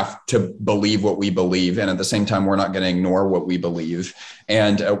not have to believe what we believe. And at the same time, we're not going to ignore what we believe.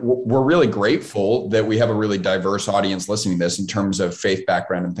 And we're really grateful that we have a really diverse audience listening to this in terms of faith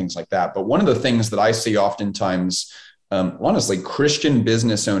background and things like that. But one of the things that I see oftentimes honestly Christian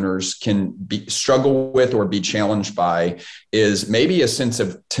business owners can struggle with or be challenged by is maybe a sense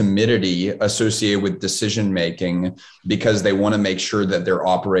of timidity associated with decision making, because they want to make sure that they're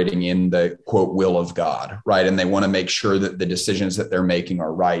operating in the quote will of God, right? And they want to make sure that the decisions that they're making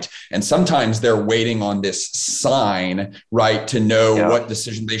are right. And sometimes they're waiting on this sign, right, to know what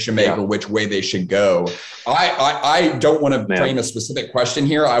decision they should make or which way they should go. I don't want to frame a specific question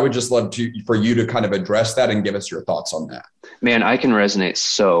here. I would just love for you to kind of address that and give us your thoughts on that. Man, I can resonate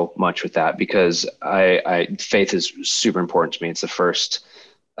so much with that, because faith is super important to me. It's the first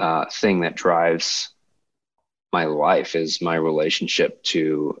thing that drives my life, is my relationship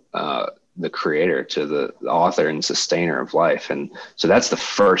to the creator, to the author and sustainer of life. And so that's the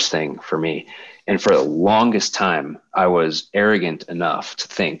first thing for me. And for the longest time, I was arrogant enough to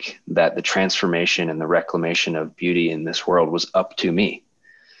think that the transformation and the reclamation of beauty in this world was up to me.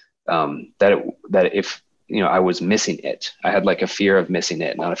 That if, I was missing it, I had like a fear of missing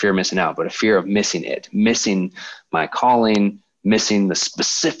it, not a fear of missing out, but a fear of missing it, missing my calling, missing the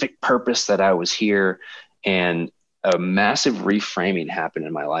specific purpose that I was here. And a massive reframing happened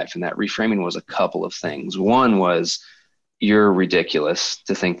in my life. And that reframing was a couple of things. One was, you're ridiculous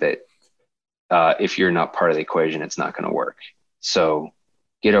to think that if you're not part of the equation, it's not going to work. So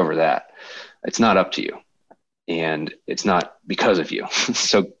get over that. It's not up to you. And it's not because of you.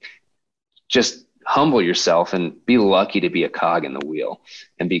 So just humble yourself and be lucky to be a cog in the wheel,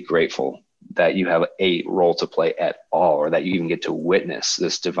 and be grateful that you have a role to play at all, or that you even get to witness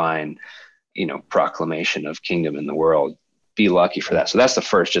this divine, proclamation of kingdom in the world. Be lucky for that. So that's the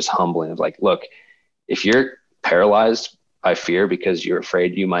first, just humbling of like, look, if you're paralyzed by fear because you're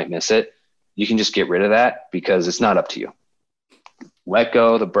afraid you might miss it, you can just get rid of that, because it's not up to you. Let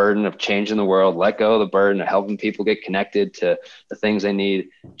go of the burden of changing the world. Let go of the burden of helping people get connected to the things they need.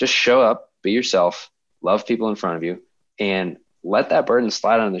 Just show up, be yourself, love people in front of you, and let that burden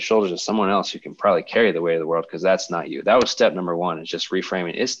slide on the shoulders of someone else who can probably carry the weight of the world, because that's not you. That was step number one, is just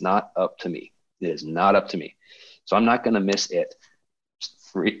reframing. It's not up to me. It is not up to me. So I'm not going to miss it.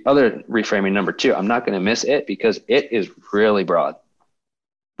 Other reframing number two, I'm not going to miss it because it is really broad.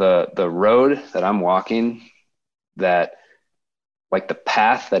 The road that I'm walking, that like the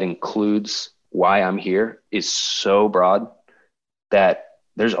path that includes why I'm here, is so broad that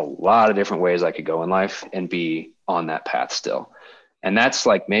there's a lot of different ways I could go in life and be on that path still. And that's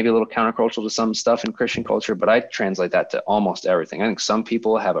like maybe a little countercultural to some stuff in Christian culture, but I translate that to almost everything. I think some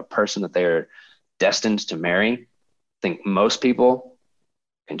people have a person that they're destined to marry. I think most people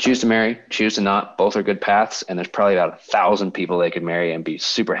can choose to marry, choose to not. Both are good paths. And there's probably about 1,000 people they could marry and be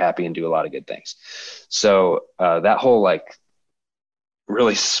super happy and do a lot of good things. So that whole like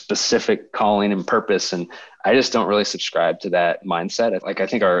really specific calling and purpose, and I just don't really subscribe to that mindset. Like, I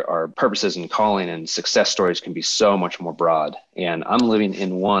think our purposes and calling and success stories can be so much more broad. And I'm living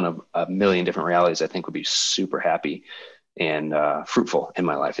in one of a million different realities I think would be super happy and fruitful in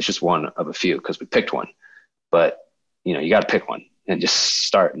my life. It's just one of a few because we picked one. But, you got to pick one and just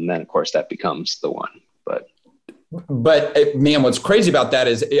start. And then, of course, that becomes the one. But man, what's crazy about that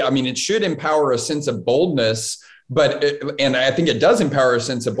is, it should empower a sense of boldness. And I think it does empower a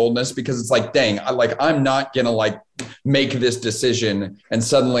sense of boldness, because it's like, dang, I'm not going to make this decision and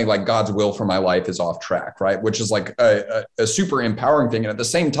suddenly God's will for my life is off track, right? Which is a super empowering thing. And at the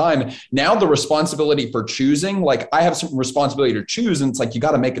same time, now the responsibility for choosing, I have some responsibility to choose, and it's you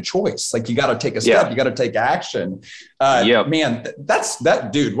got to make a choice. You got to take a step, you got to take action. Man,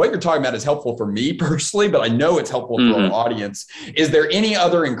 dude, what you're talking about is helpful for me personally, but I know it's helpful for our audience. Is there any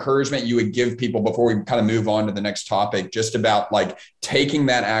other encouragement you would give people before we kind of move on to the next topic, just about taking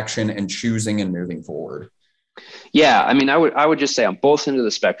that action and choosing and moving forward? Yeah. I would just say on both ends of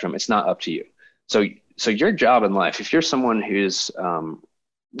the spectrum, it's not up to you. So your job in life, if you're someone who's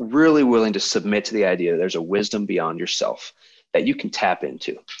really willing to submit to the idea that there's a wisdom beyond yourself that you can tap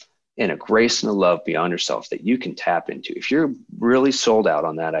into, and a grace and a love beyond yourself that you can tap into, if you're really sold out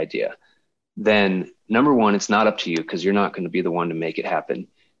on that idea, then number one, it's not up to you, because you're not going to be the one to make it happen.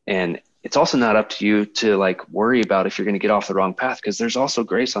 And it's also not up to you to worry about if you're going to get off the wrong path, because there's also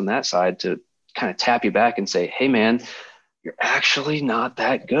grace on that side to kind of tap you back and say, hey man, you're actually not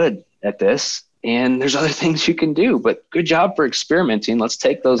that good at this, and there's other things you can do, but good job for experimenting. Let's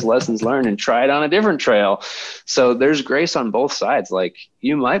take those lessons learned and try it on a different trail. So there's grace on both sides.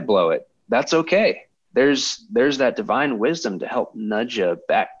 You might blow it. That's okay. There's that divine wisdom to help nudge you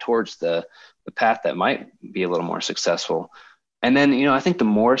back towards the path that might be a little more successful. And then, I think the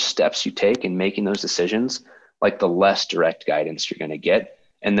more steps you take in making those decisions, the less direct guidance you're going to get.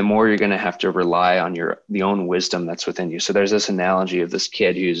 And the more you're going to have to rely on the own wisdom that's within you. So there's this analogy of this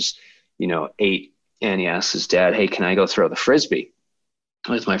kid who's, 8 and he asks his dad, hey, can I go throw the Frisbee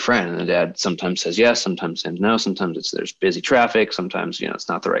with my friend? And the dad sometimes says yes, sometimes says no, sometimes there's busy traffic, sometimes, it's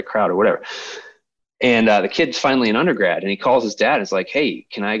not the right crowd or whatever. And the kid's finally an undergrad, and he calls his dad. It's like, hey,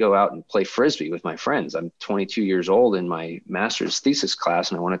 can I go out and play Frisbee with my friends? I'm 22 years old in my master's thesis class,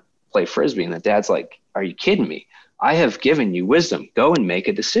 and I want to play Frisbee. And the dad's like, are you kidding me? I have given you wisdom. Go and make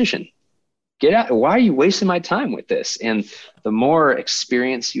a decision. Get out. Why are you wasting my time with this? And the more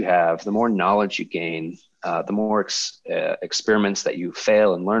experience you have, the more knowledge you gain, the more experiments that you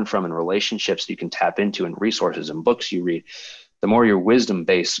fail and learn from, and relationships you can tap into, and resources and books you read, the more your wisdom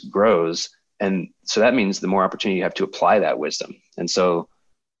base grows. And so that means the more opportunity you have to apply that wisdom. And so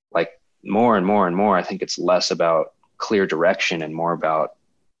like more and more and more, I think it's less about clear direction and more about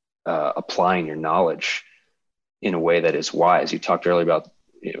applying your knowledge in a way that is wise. You talked earlier about,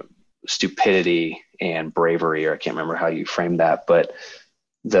 stupidity and bravery, or I can't remember how you framed that, but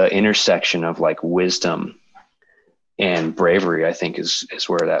the intersection of like wisdom and bravery, I think is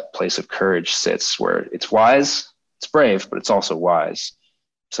where that place of courage sits, where it's wise, it's brave, but it's also wise.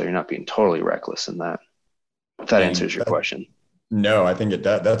 So you're not being totally reckless in that. If that answers your question. No, I think it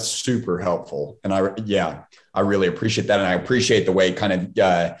does. That's super helpful. And I really appreciate that. And I appreciate the way kind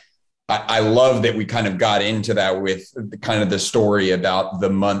of, I love that we kind of got into that with kind of the story about the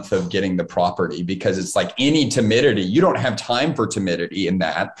month of getting the property, because it's like any timidity, you don't have time for timidity in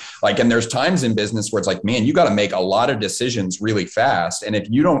that. Like, and there's times in business where it's like, man, you got to make a lot of decisions really fast. And if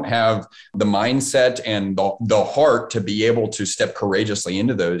you don't have the mindset and the heart to be able to step courageously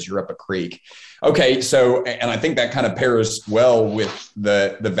into those, you're up a creek. Okay. So, and I think that kind of pairs well with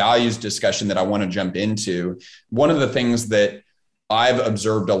the values discussion that I want to jump into. One of the things that I've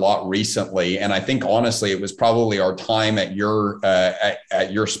observed a lot recently, and I think honestly, it was probably our time at your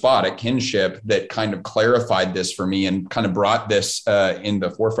spot at Kinship that kind of clarified this for me and kind of brought this in the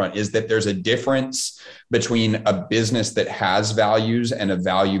forefront, is that there's a difference between a business that has values and a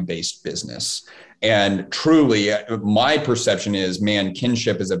value-based business. And truly, my perception is, man,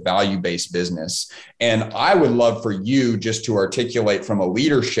 Kinship is a value-based business. And I would love for you just to articulate from a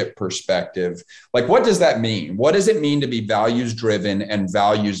leadership perspective, like, what does that mean? What does it mean to be values-driven and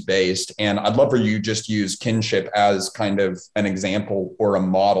values-based? And I'd love for you just use Kinship as kind of an example or a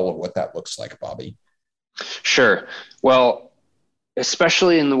model of what that looks like, Bobby. Sure. Well,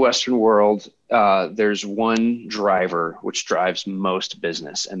 especially in the Western world, there's one driver which drives most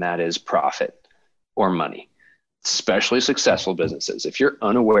business, and that is profit or money, especially successful businesses. If you're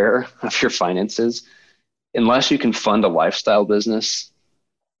unaware of your finances, unless you can fund a lifestyle business,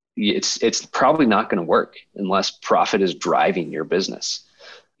 it's probably not going to work unless profit is driving your business.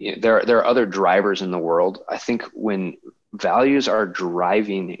 There are other drivers in the world. I think when values are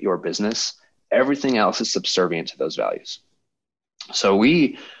driving your business, everything else is subservient to those values. So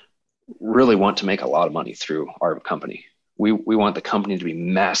we really want to make a lot of money through our company. We want the company to be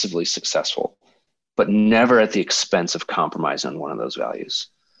massively successful, but never at the expense of compromise on one of those values.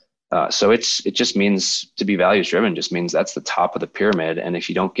 So it just means to be values driven just means that's the top of the pyramid. And if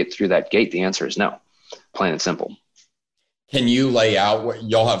you don't get through that gate, the answer is no, plain and simple. Can you lay out what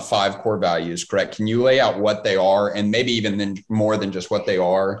y'all have 5 core values, correct? Can you lay out what they are, and maybe even then more than just what they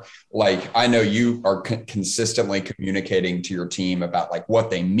are? Like, I know you are consistently communicating to your team about like what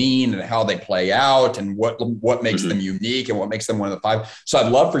they mean and how they play out and what makes them unique and what makes them one of the 5. So I'd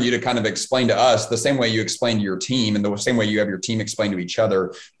love for you to kind of explain to us the same way you explain to your team and the same way you have your team explain to each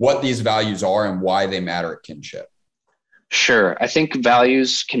other what these values are and why they matter at Kinship. Sure. I think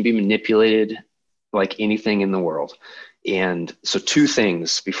values can be manipulated like anything in the world. And so 2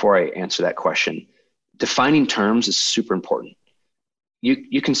 things before I answer that question. Defining terms is super important.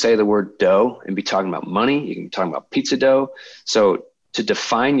 You can say the word dough and be talking about money. You can be talking about pizza dough. So to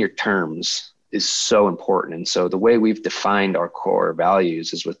define your terms is so important. And so the way we've defined our core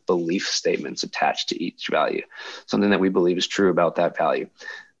values is with belief statements attached to each value, something that we believe is true about that value.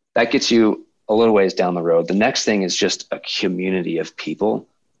 That gets you a little ways down the road. The next thing is just a community of people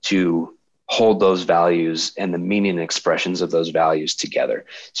to hold those values and the meaning and expressions of those values together.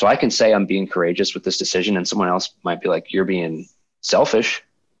 So I can say I'm being courageous with this decision, and someone else might be like, you're being selfish.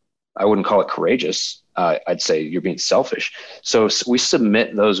 I wouldn't call it courageous. I'd say you're being selfish. So we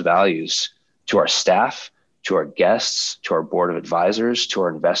submit those values to our staff, to our guests, to our board of advisors, to our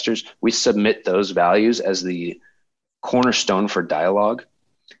investors. We submit those values as the cornerstone for dialogue,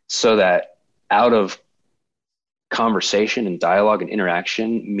 so that out of conversation and dialogue and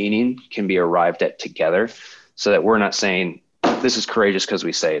interaction, meaning can be arrived at together, so that we're not saying this is courageous because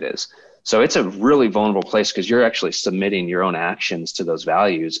we say it is. So it's a really vulnerable place, because you're actually submitting your own actions to those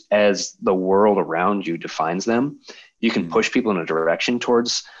values as the world around you defines them. You can push people in a direction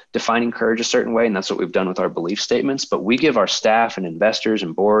towards defining courage a certain way. And that's what we've done with our belief statements. But we give our staff and investors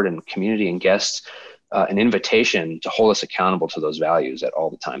and board and community and guests an invitation to hold us accountable to those values at all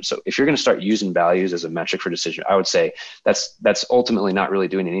the time. So if you're going to start using values as a metric for decision, I would say that's ultimately not really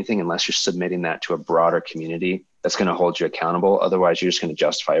doing anything unless you're submitting that to a broader community that's going to hold you accountable. Otherwise, you're just going to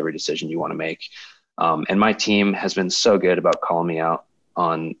justify every decision you want to make. And my team has been so good about calling me out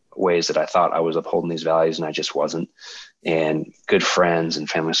on ways that I thought I was upholding these values and I just wasn't, and good friends and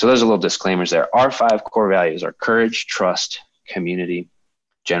family. So there's a little disclaimers there. Our 5 core values are courage, trust, community,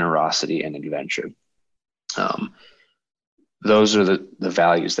 generosity, and adventure. Those are the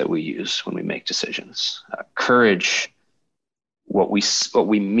values that we use when we make decisions. Courage, what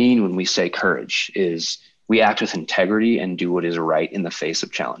we mean when we say courage is we act with integrity and do what is right in the face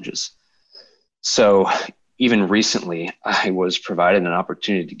of challenges. So even recently, I was provided an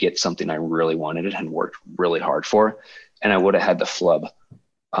opportunity to get something I really wanted and worked really hard for, and I would have had the flub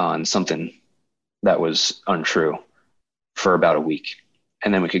on something that was untrue for about a week.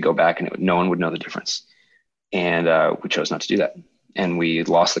 And then we could go back and no one would know the difference. And we chose not to do that. And we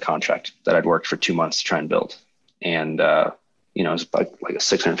lost the contract that I'd worked for 2 months to try and build. And, it was like a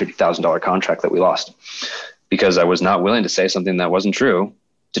 $650,000 contract that we lost because I was not willing to say something that wasn't true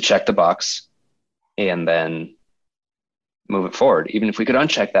to check the box and then move it forward. Even if we could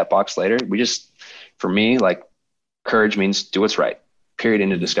uncheck that box later, for me, like, courage means do what's right, period,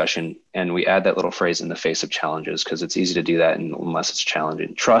 into discussion. And we add that little phrase, in the face of challenges, because it's easy to do that unless it's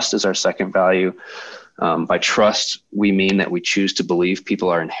challenging. Trust is our second value. By trust, we mean that we choose to believe people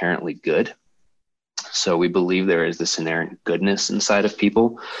are inherently good. So we believe there is this inherent goodness inside of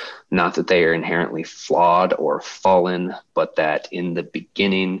people, not that they are inherently flawed or fallen, but that in the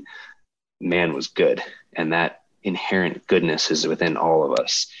beginning, man was good. And that inherent goodness is within all of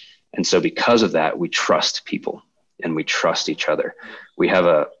us. And so because of that, we trust people and we trust each other. We have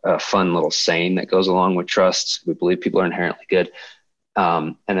a fun little saying that goes along with trust. We believe people are inherently good.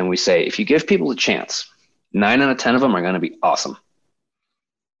 And then we say, if you give people a chance, 9 out of 10 of them are going to be awesome.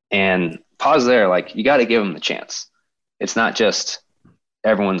 And pause there. Like, you got to give them the chance. It's not just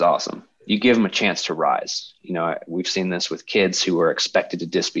everyone's awesome. You give them a chance to rise. We've seen this with kids who are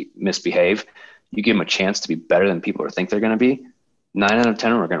expected to misbehave. You give them a chance to be better than people think they're going to be. 9 out of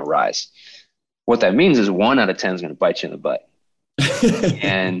 10 of them are going to rise. What that means is 1 out of 10 is going to bite you in the butt.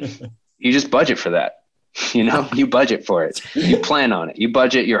 And you just budget for that. You budget for it. You plan on it. You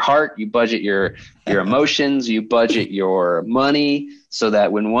budget your heart. You budget your emotions. You budget your money so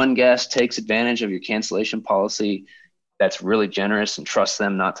that when one guest takes advantage of your cancellation policy that's really generous and trusts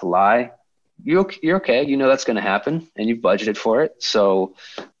them not to lie, you're okay. That's going to happen and you've budgeted for it. So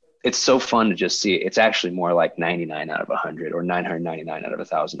it's so fun to just see it. It's actually more like 99 out of 100 or 999 out of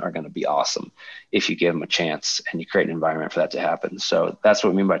 1,000 are going to be awesome if you give them a chance and you create an environment for that to happen. So that's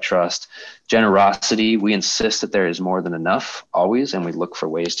what we mean by trust. Generosity, we insist that there is more than enough always, and we look for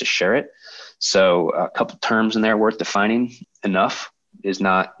ways to share it. So a couple terms in there worth defining. Enough is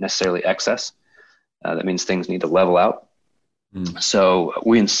not necessarily excess. That means things need to level out. So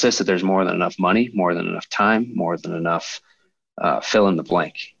we insist that there's more than enough money, more than enough time, more than enough fill in the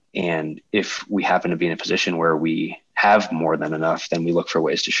blank. And if we happen to be in a position where we have more than enough, then we look for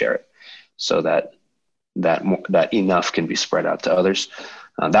ways to share it so that enough can be spread out to others.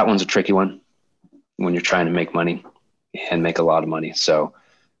 That one's a tricky one when you're trying to make money and make a lot of money. So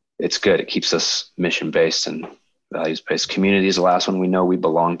it's good. It keeps us mission-based and values-based. Community is the last one. We know we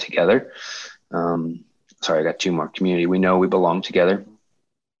belong together. Sorry, I got 2 more. Community. We know we belong together.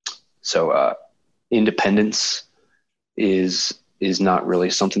 So independence is not really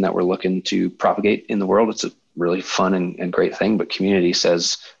something that we're looking to propagate in the world. It's a really fun and great thing, but community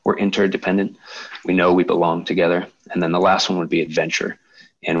says we're interdependent. We know we belong together. And then the last one would be adventure.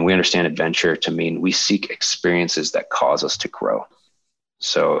 And we understand adventure to mean we seek experiences that cause us to grow.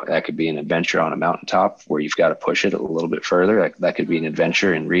 So that could be an adventure on a mountaintop where you've got to push it a little bit further. That could be an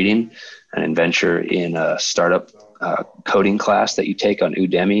adventure in reading, an adventure in a startup coding class that you take on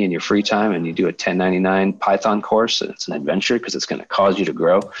Udemy in your free time, and you do a 1099 Python course. And it's an adventure because it's going to cause you to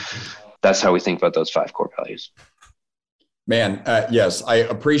grow. That's how we think about those 5 core values. Man, yes, I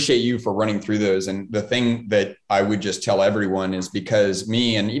appreciate you for running through those. And the thing that I would just tell everyone is, because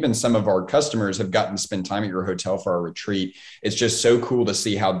me and even some of our customers have gotten to spend time at your hotel for our retreat, it's just so cool to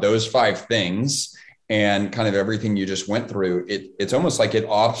see how those 5 things and kind of everything you just went through, it's almost like it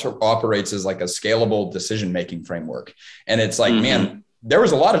operates as like a scalable decision-making framework. And it's like, man, there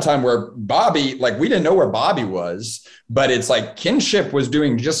was a lot of time where Bobby, like, we didn't know where Bobby was, but it's like Kinship was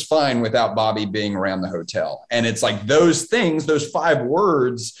doing just fine without Bobby being around the hotel. And it's like those things, those 5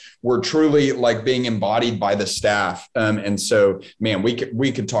 words were truly like being embodied by the staff. And so, man,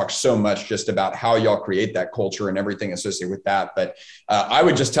 we could talk so much just about how y'all create that culture and everything associated with that. But I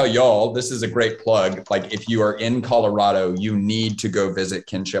would just tell y'all, this is a great plug. Like if you are in Colorado, you need to go visit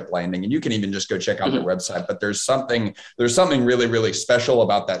Kinship Landing, and you can even just go check out their website. But there's something really, really special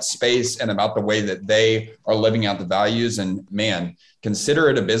about that space and about the way that they are living out the values. And man, consider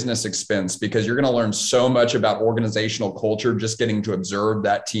it a business expense, because you're going to learn so much about organizational culture just getting to observe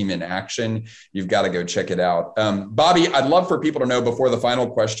that team in action. You've got to go check it out. Bobby, I'd love for people to know before the final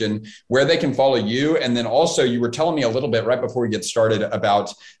question where they can follow you. And then also, you were telling me a little bit right before we get started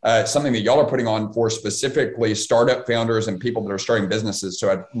about something that y'all are putting on for specifically startup founders and people that are starting businesses.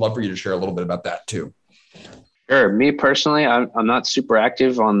 So I'd love for you to share a little bit about that too. Sure. Me personally, I'm not super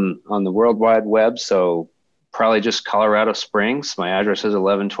active on the World Wide Web, so probably just Colorado Springs. My address is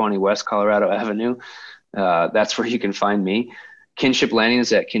 1120 West Colorado Avenue. That's where you can find me. Kinship Landing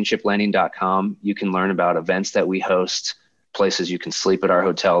is at kinshiplanding.com. You can learn about events that we host, places you can sleep at our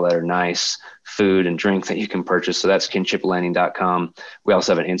hotel that are nice, food and drink that you can purchase. So that's kinshiplanding.com. We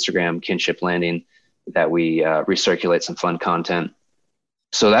also have an Instagram, Kinship Landing, that we recirculate some fun content.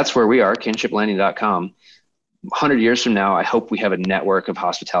 So that's where we are, kinshiplanding.com. 100 years from now, I hope we have a network of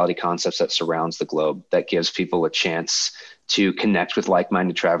hospitality concepts that surrounds the globe, that gives people a chance to connect with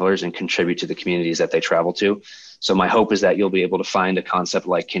like-minded travelers and contribute to the communities that they travel to. So my hope is that you'll be able to find a concept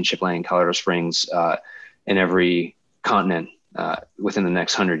like Kinship Landing, Colorado Springs, in every continent within the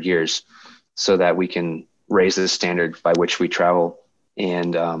next 100 years, so that we can raise the standard by which we travel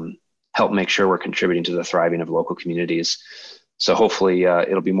and help make sure we're contributing to the thriving of local communities. So hopefully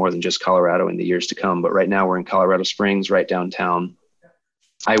it'll be more than just Colorado in the years to come. But right now we're in Colorado Springs, right downtown.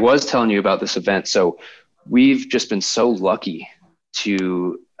 I was telling you about this event. So we've just been so lucky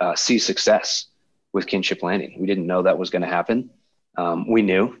to see success with Kinship Landing. We didn't know that was going to happen. We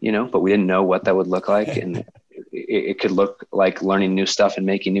knew, but we didn't know what that would look like. And it could look like learning new stuff and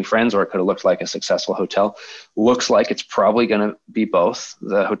making new friends, or it could have looked like a successful hotel. Looks like it's probably going to be both.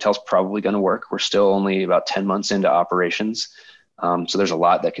 The hotel's probably going to work. We're still only about 10 months into operations. So there's a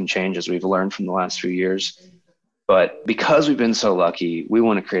lot that can change, as we've learned from the last few years. But because we've been so lucky, we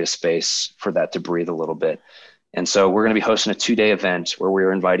want to create a space for that to breathe a little bit. And so we're going to be hosting a 2-day event where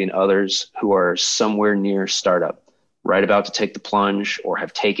we're inviting others who are somewhere near startup, right about to take the plunge, or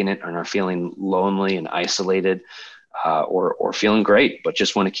have taken it and are feeling lonely and isolated, or feeling great, but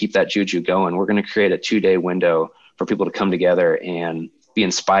just want to keep that juju going. We're going to create a 2-day window for people to come together and be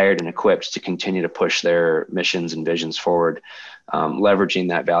inspired and equipped to continue to push their missions and visions forward, leveraging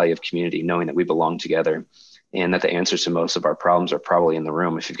that value of community, knowing that we belong together and that the answers to most of our problems are probably in the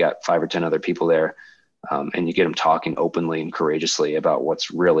room. If you've got 5 or 10 other people there, and you get them talking openly and courageously about what's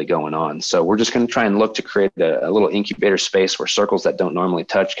really going on. So we're just going to try and look to create a little incubator space where circles that don't normally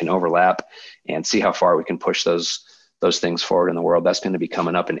touch can overlap, and see how far we can push those things forward in the world. That's going to be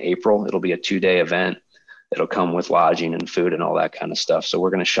coming up in April. It'll be a 2-day event. It'll come with lodging and food and all that kind of stuff. So we're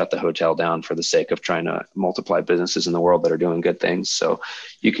going to shut the hotel down for the sake of trying to multiply businesses in the world that are doing good things. So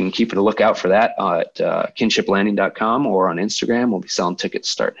you can keep a lookout for that at kinshiplanding.com or on Instagram. We'll be selling tickets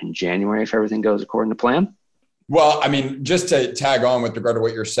starting in January if everything goes according to plan. Well, I mean, just to tag on with regard to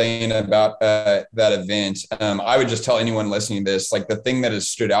what you're saying about that event, I would just tell anyone listening to this, like the thing that has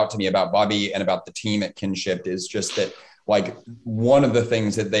stood out to me about Bobby and about the team at Kinship is just that, like, one of the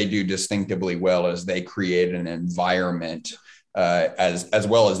things that they do distinctively well is they create an environment as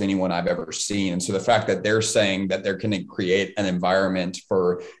well as anyone I've ever seen. And so the fact that they're saying that they're going to create an environment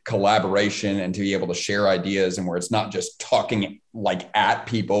for collaboration and to be able to share ideas, and where it's not just talking like at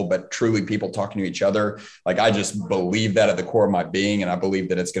people, but truly people talking to each other. Like, I just believe that at the core of my being, and I believe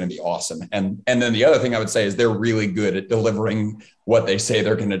that it's going to be awesome. And then the other thing I would say is they're really good at delivering what they say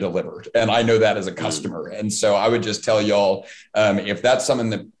they're going to deliver. And I know that as a customer. And so I would just tell y'all, if that's something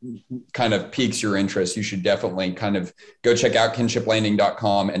that kind of piques your interest, you should definitely kind of go check out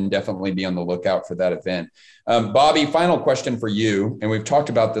kinshiplanding.com and definitely be on the lookout for that event. Bobby, final question for you. And we've talked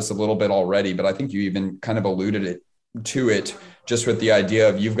about this a little bit already, but I think you even kind of alluded to it just with the idea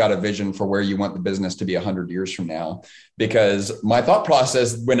of you've got a vision for where you want the business to be 100 years from now. Because my thought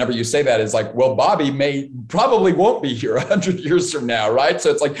process whenever you say that is like, well, Bobby probably won't be here 100 years from now, right? So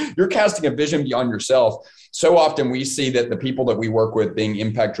it's like you're casting a vision beyond yourself. So often we see that the people that we work with being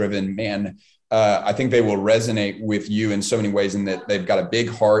impact driven, man, I think they will resonate with you in so many ways, in that they've got a big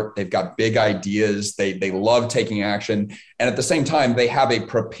heart, they've got big ideas, they love taking action, and at the same time, they have a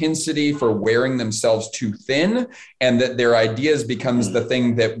propensity for wearing themselves too thin, and that their ideas becomes the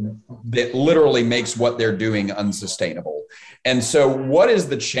thing that literally makes what they're doing unsustainable. And so what is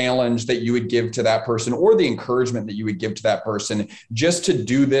the challenge that you would give to that person, or the encouragement that you would give to that person, just to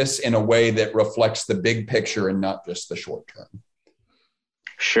do this in a way that reflects the big picture and not just the short term?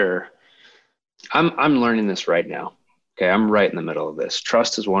 Sure. I'm learning this right now. Okay. I'm right in the middle of this.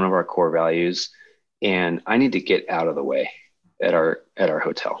 Trust is one of our core values, and I need to get out of the way at our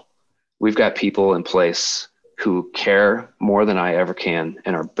hotel. We've got people in place who care more than I ever can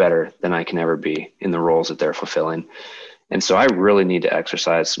and are better than I can ever be in the roles that they're fulfilling. And so I really need to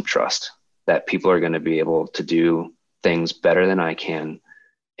exercise some trust that people are going to be able to do things better than I can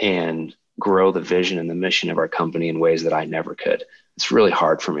and grow the vision and the mission of our company in ways that I never could. It's really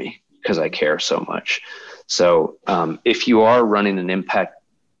hard for me because I care so much. So if you are running an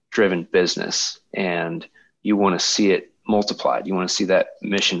impact-driven business and you want to see it multiplied, you want to see that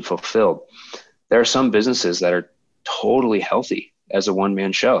mission fulfilled, there are some businesses that are totally healthy as a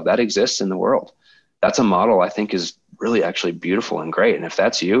one-man show. That exists in the world. That's a model I think is really actually beautiful and great. And if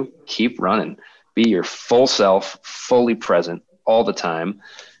that's you, keep running. Be your full self, fully present all the time,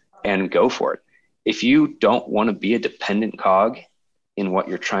 and go for it. If you don't want to be a dependent cog in what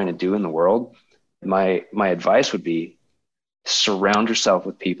you're trying to do in the world, my advice would be surround yourself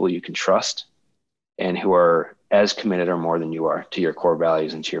with people you can trust and who are as committed or more than you are to your core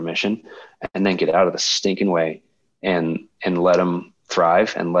values and to your mission, and then get out of the stinking way and let them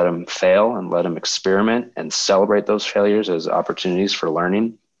thrive and let them fail and let them experiment and celebrate those failures as opportunities for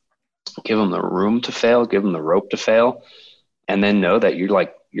learning. Give them the room to fail, give them the rope to fail, and then know that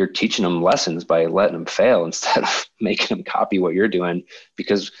you're teaching them lessons by letting them fail instead of making them copy what you're doing.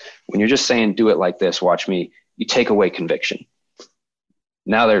 Because when you're just saying, do it like this, watch me, you take away conviction.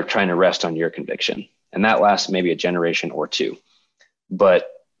 Now they're trying to rest on your conviction, and that lasts maybe a generation or two. But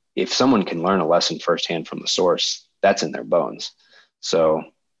if someone can learn a lesson firsthand from the source, that's in their bones. So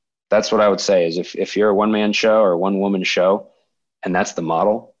that's what I would say is if you're a one-man show or a one-woman show, and that's the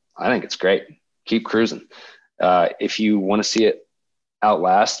model, I think it's great. Keep cruising. If you want to see it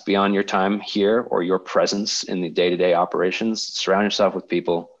outlast beyond your time here or your presence in the day-to-day operations, surround yourself with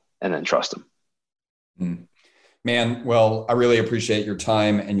people and then trust them. Man, well, I really appreciate your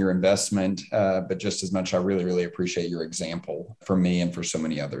time and your investment, but just as much, I really, really appreciate your example for me and for so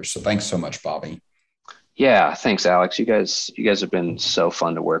many others. So thanks so much, Bobby. Yeah, thanks, Alex. You guys have been so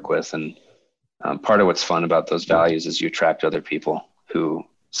fun to work with, and part of what's fun about those values is you attract other people who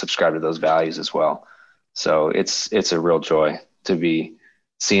subscribe to those values as well. So it's a real joy to be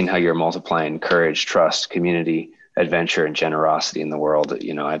seeing how you're multiplying courage, trust, community, adventure, and generosity in the world.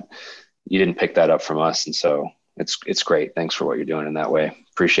 You didn't pick that up from us, and so it's great. Thanks for what you're doing in that way.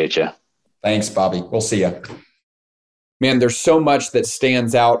 Appreciate you. Thanks, Bobby. We'll see you. Man, there's so much that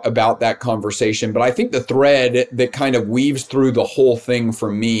stands out about that conversation, but I think the thread that kind of weaves through the whole thing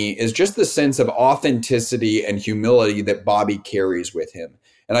for me is just the sense of authenticity and humility that Bobby carries with him.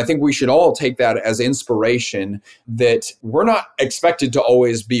 And I think we should all take that as inspiration, that we're not expected to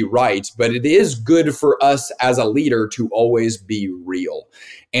always be right, but it is good for us as a leader to always be real.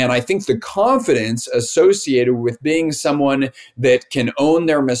 And I think the confidence associated with being someone that can own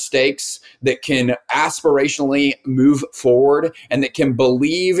their mistakes, that can aspirationally move forward, and that can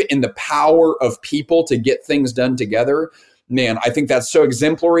believe in the power of people to get things done together, man, I think that's so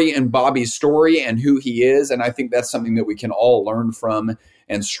exemplary in Bobby's story and who he is. And I think that's something that we can all learn from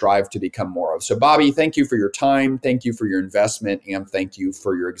and strive to become more of. So Bobby, thank you for your time. Thank you for your investment, and thank you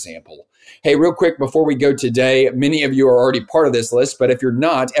for your example. Hey, real quick before we go today, many of you are already part of this list, but if you're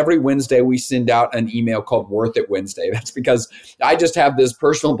not, every Wednesday we send out an email called Worth It Wednesday. That's because I just have this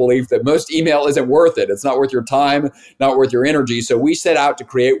personal belief that most email isn't worth it. It's not worth your time, not worth your energy. So we set out to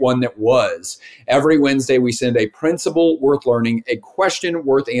create one that was. Every Wednesday we send a principle worth learning, a question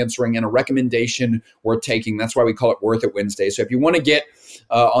worth answering, and a recommendation worth taking. That's why we call it Worth It Wednesday. So if you want to get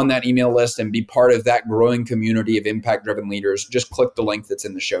on that email list and be part of that growing community of impact-driven leaders, just click the link that's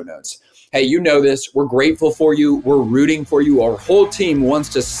in the show notes. Hey, you know this. We're grateful for you. We're rooting for you. Our whole team wants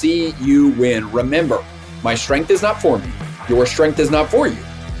to see you win. Remember, my strength is not for me. Your strength is not for you.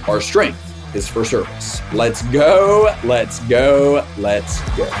 Our strength is for service. Let's go. Let's go. Let's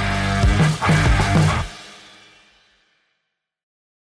go.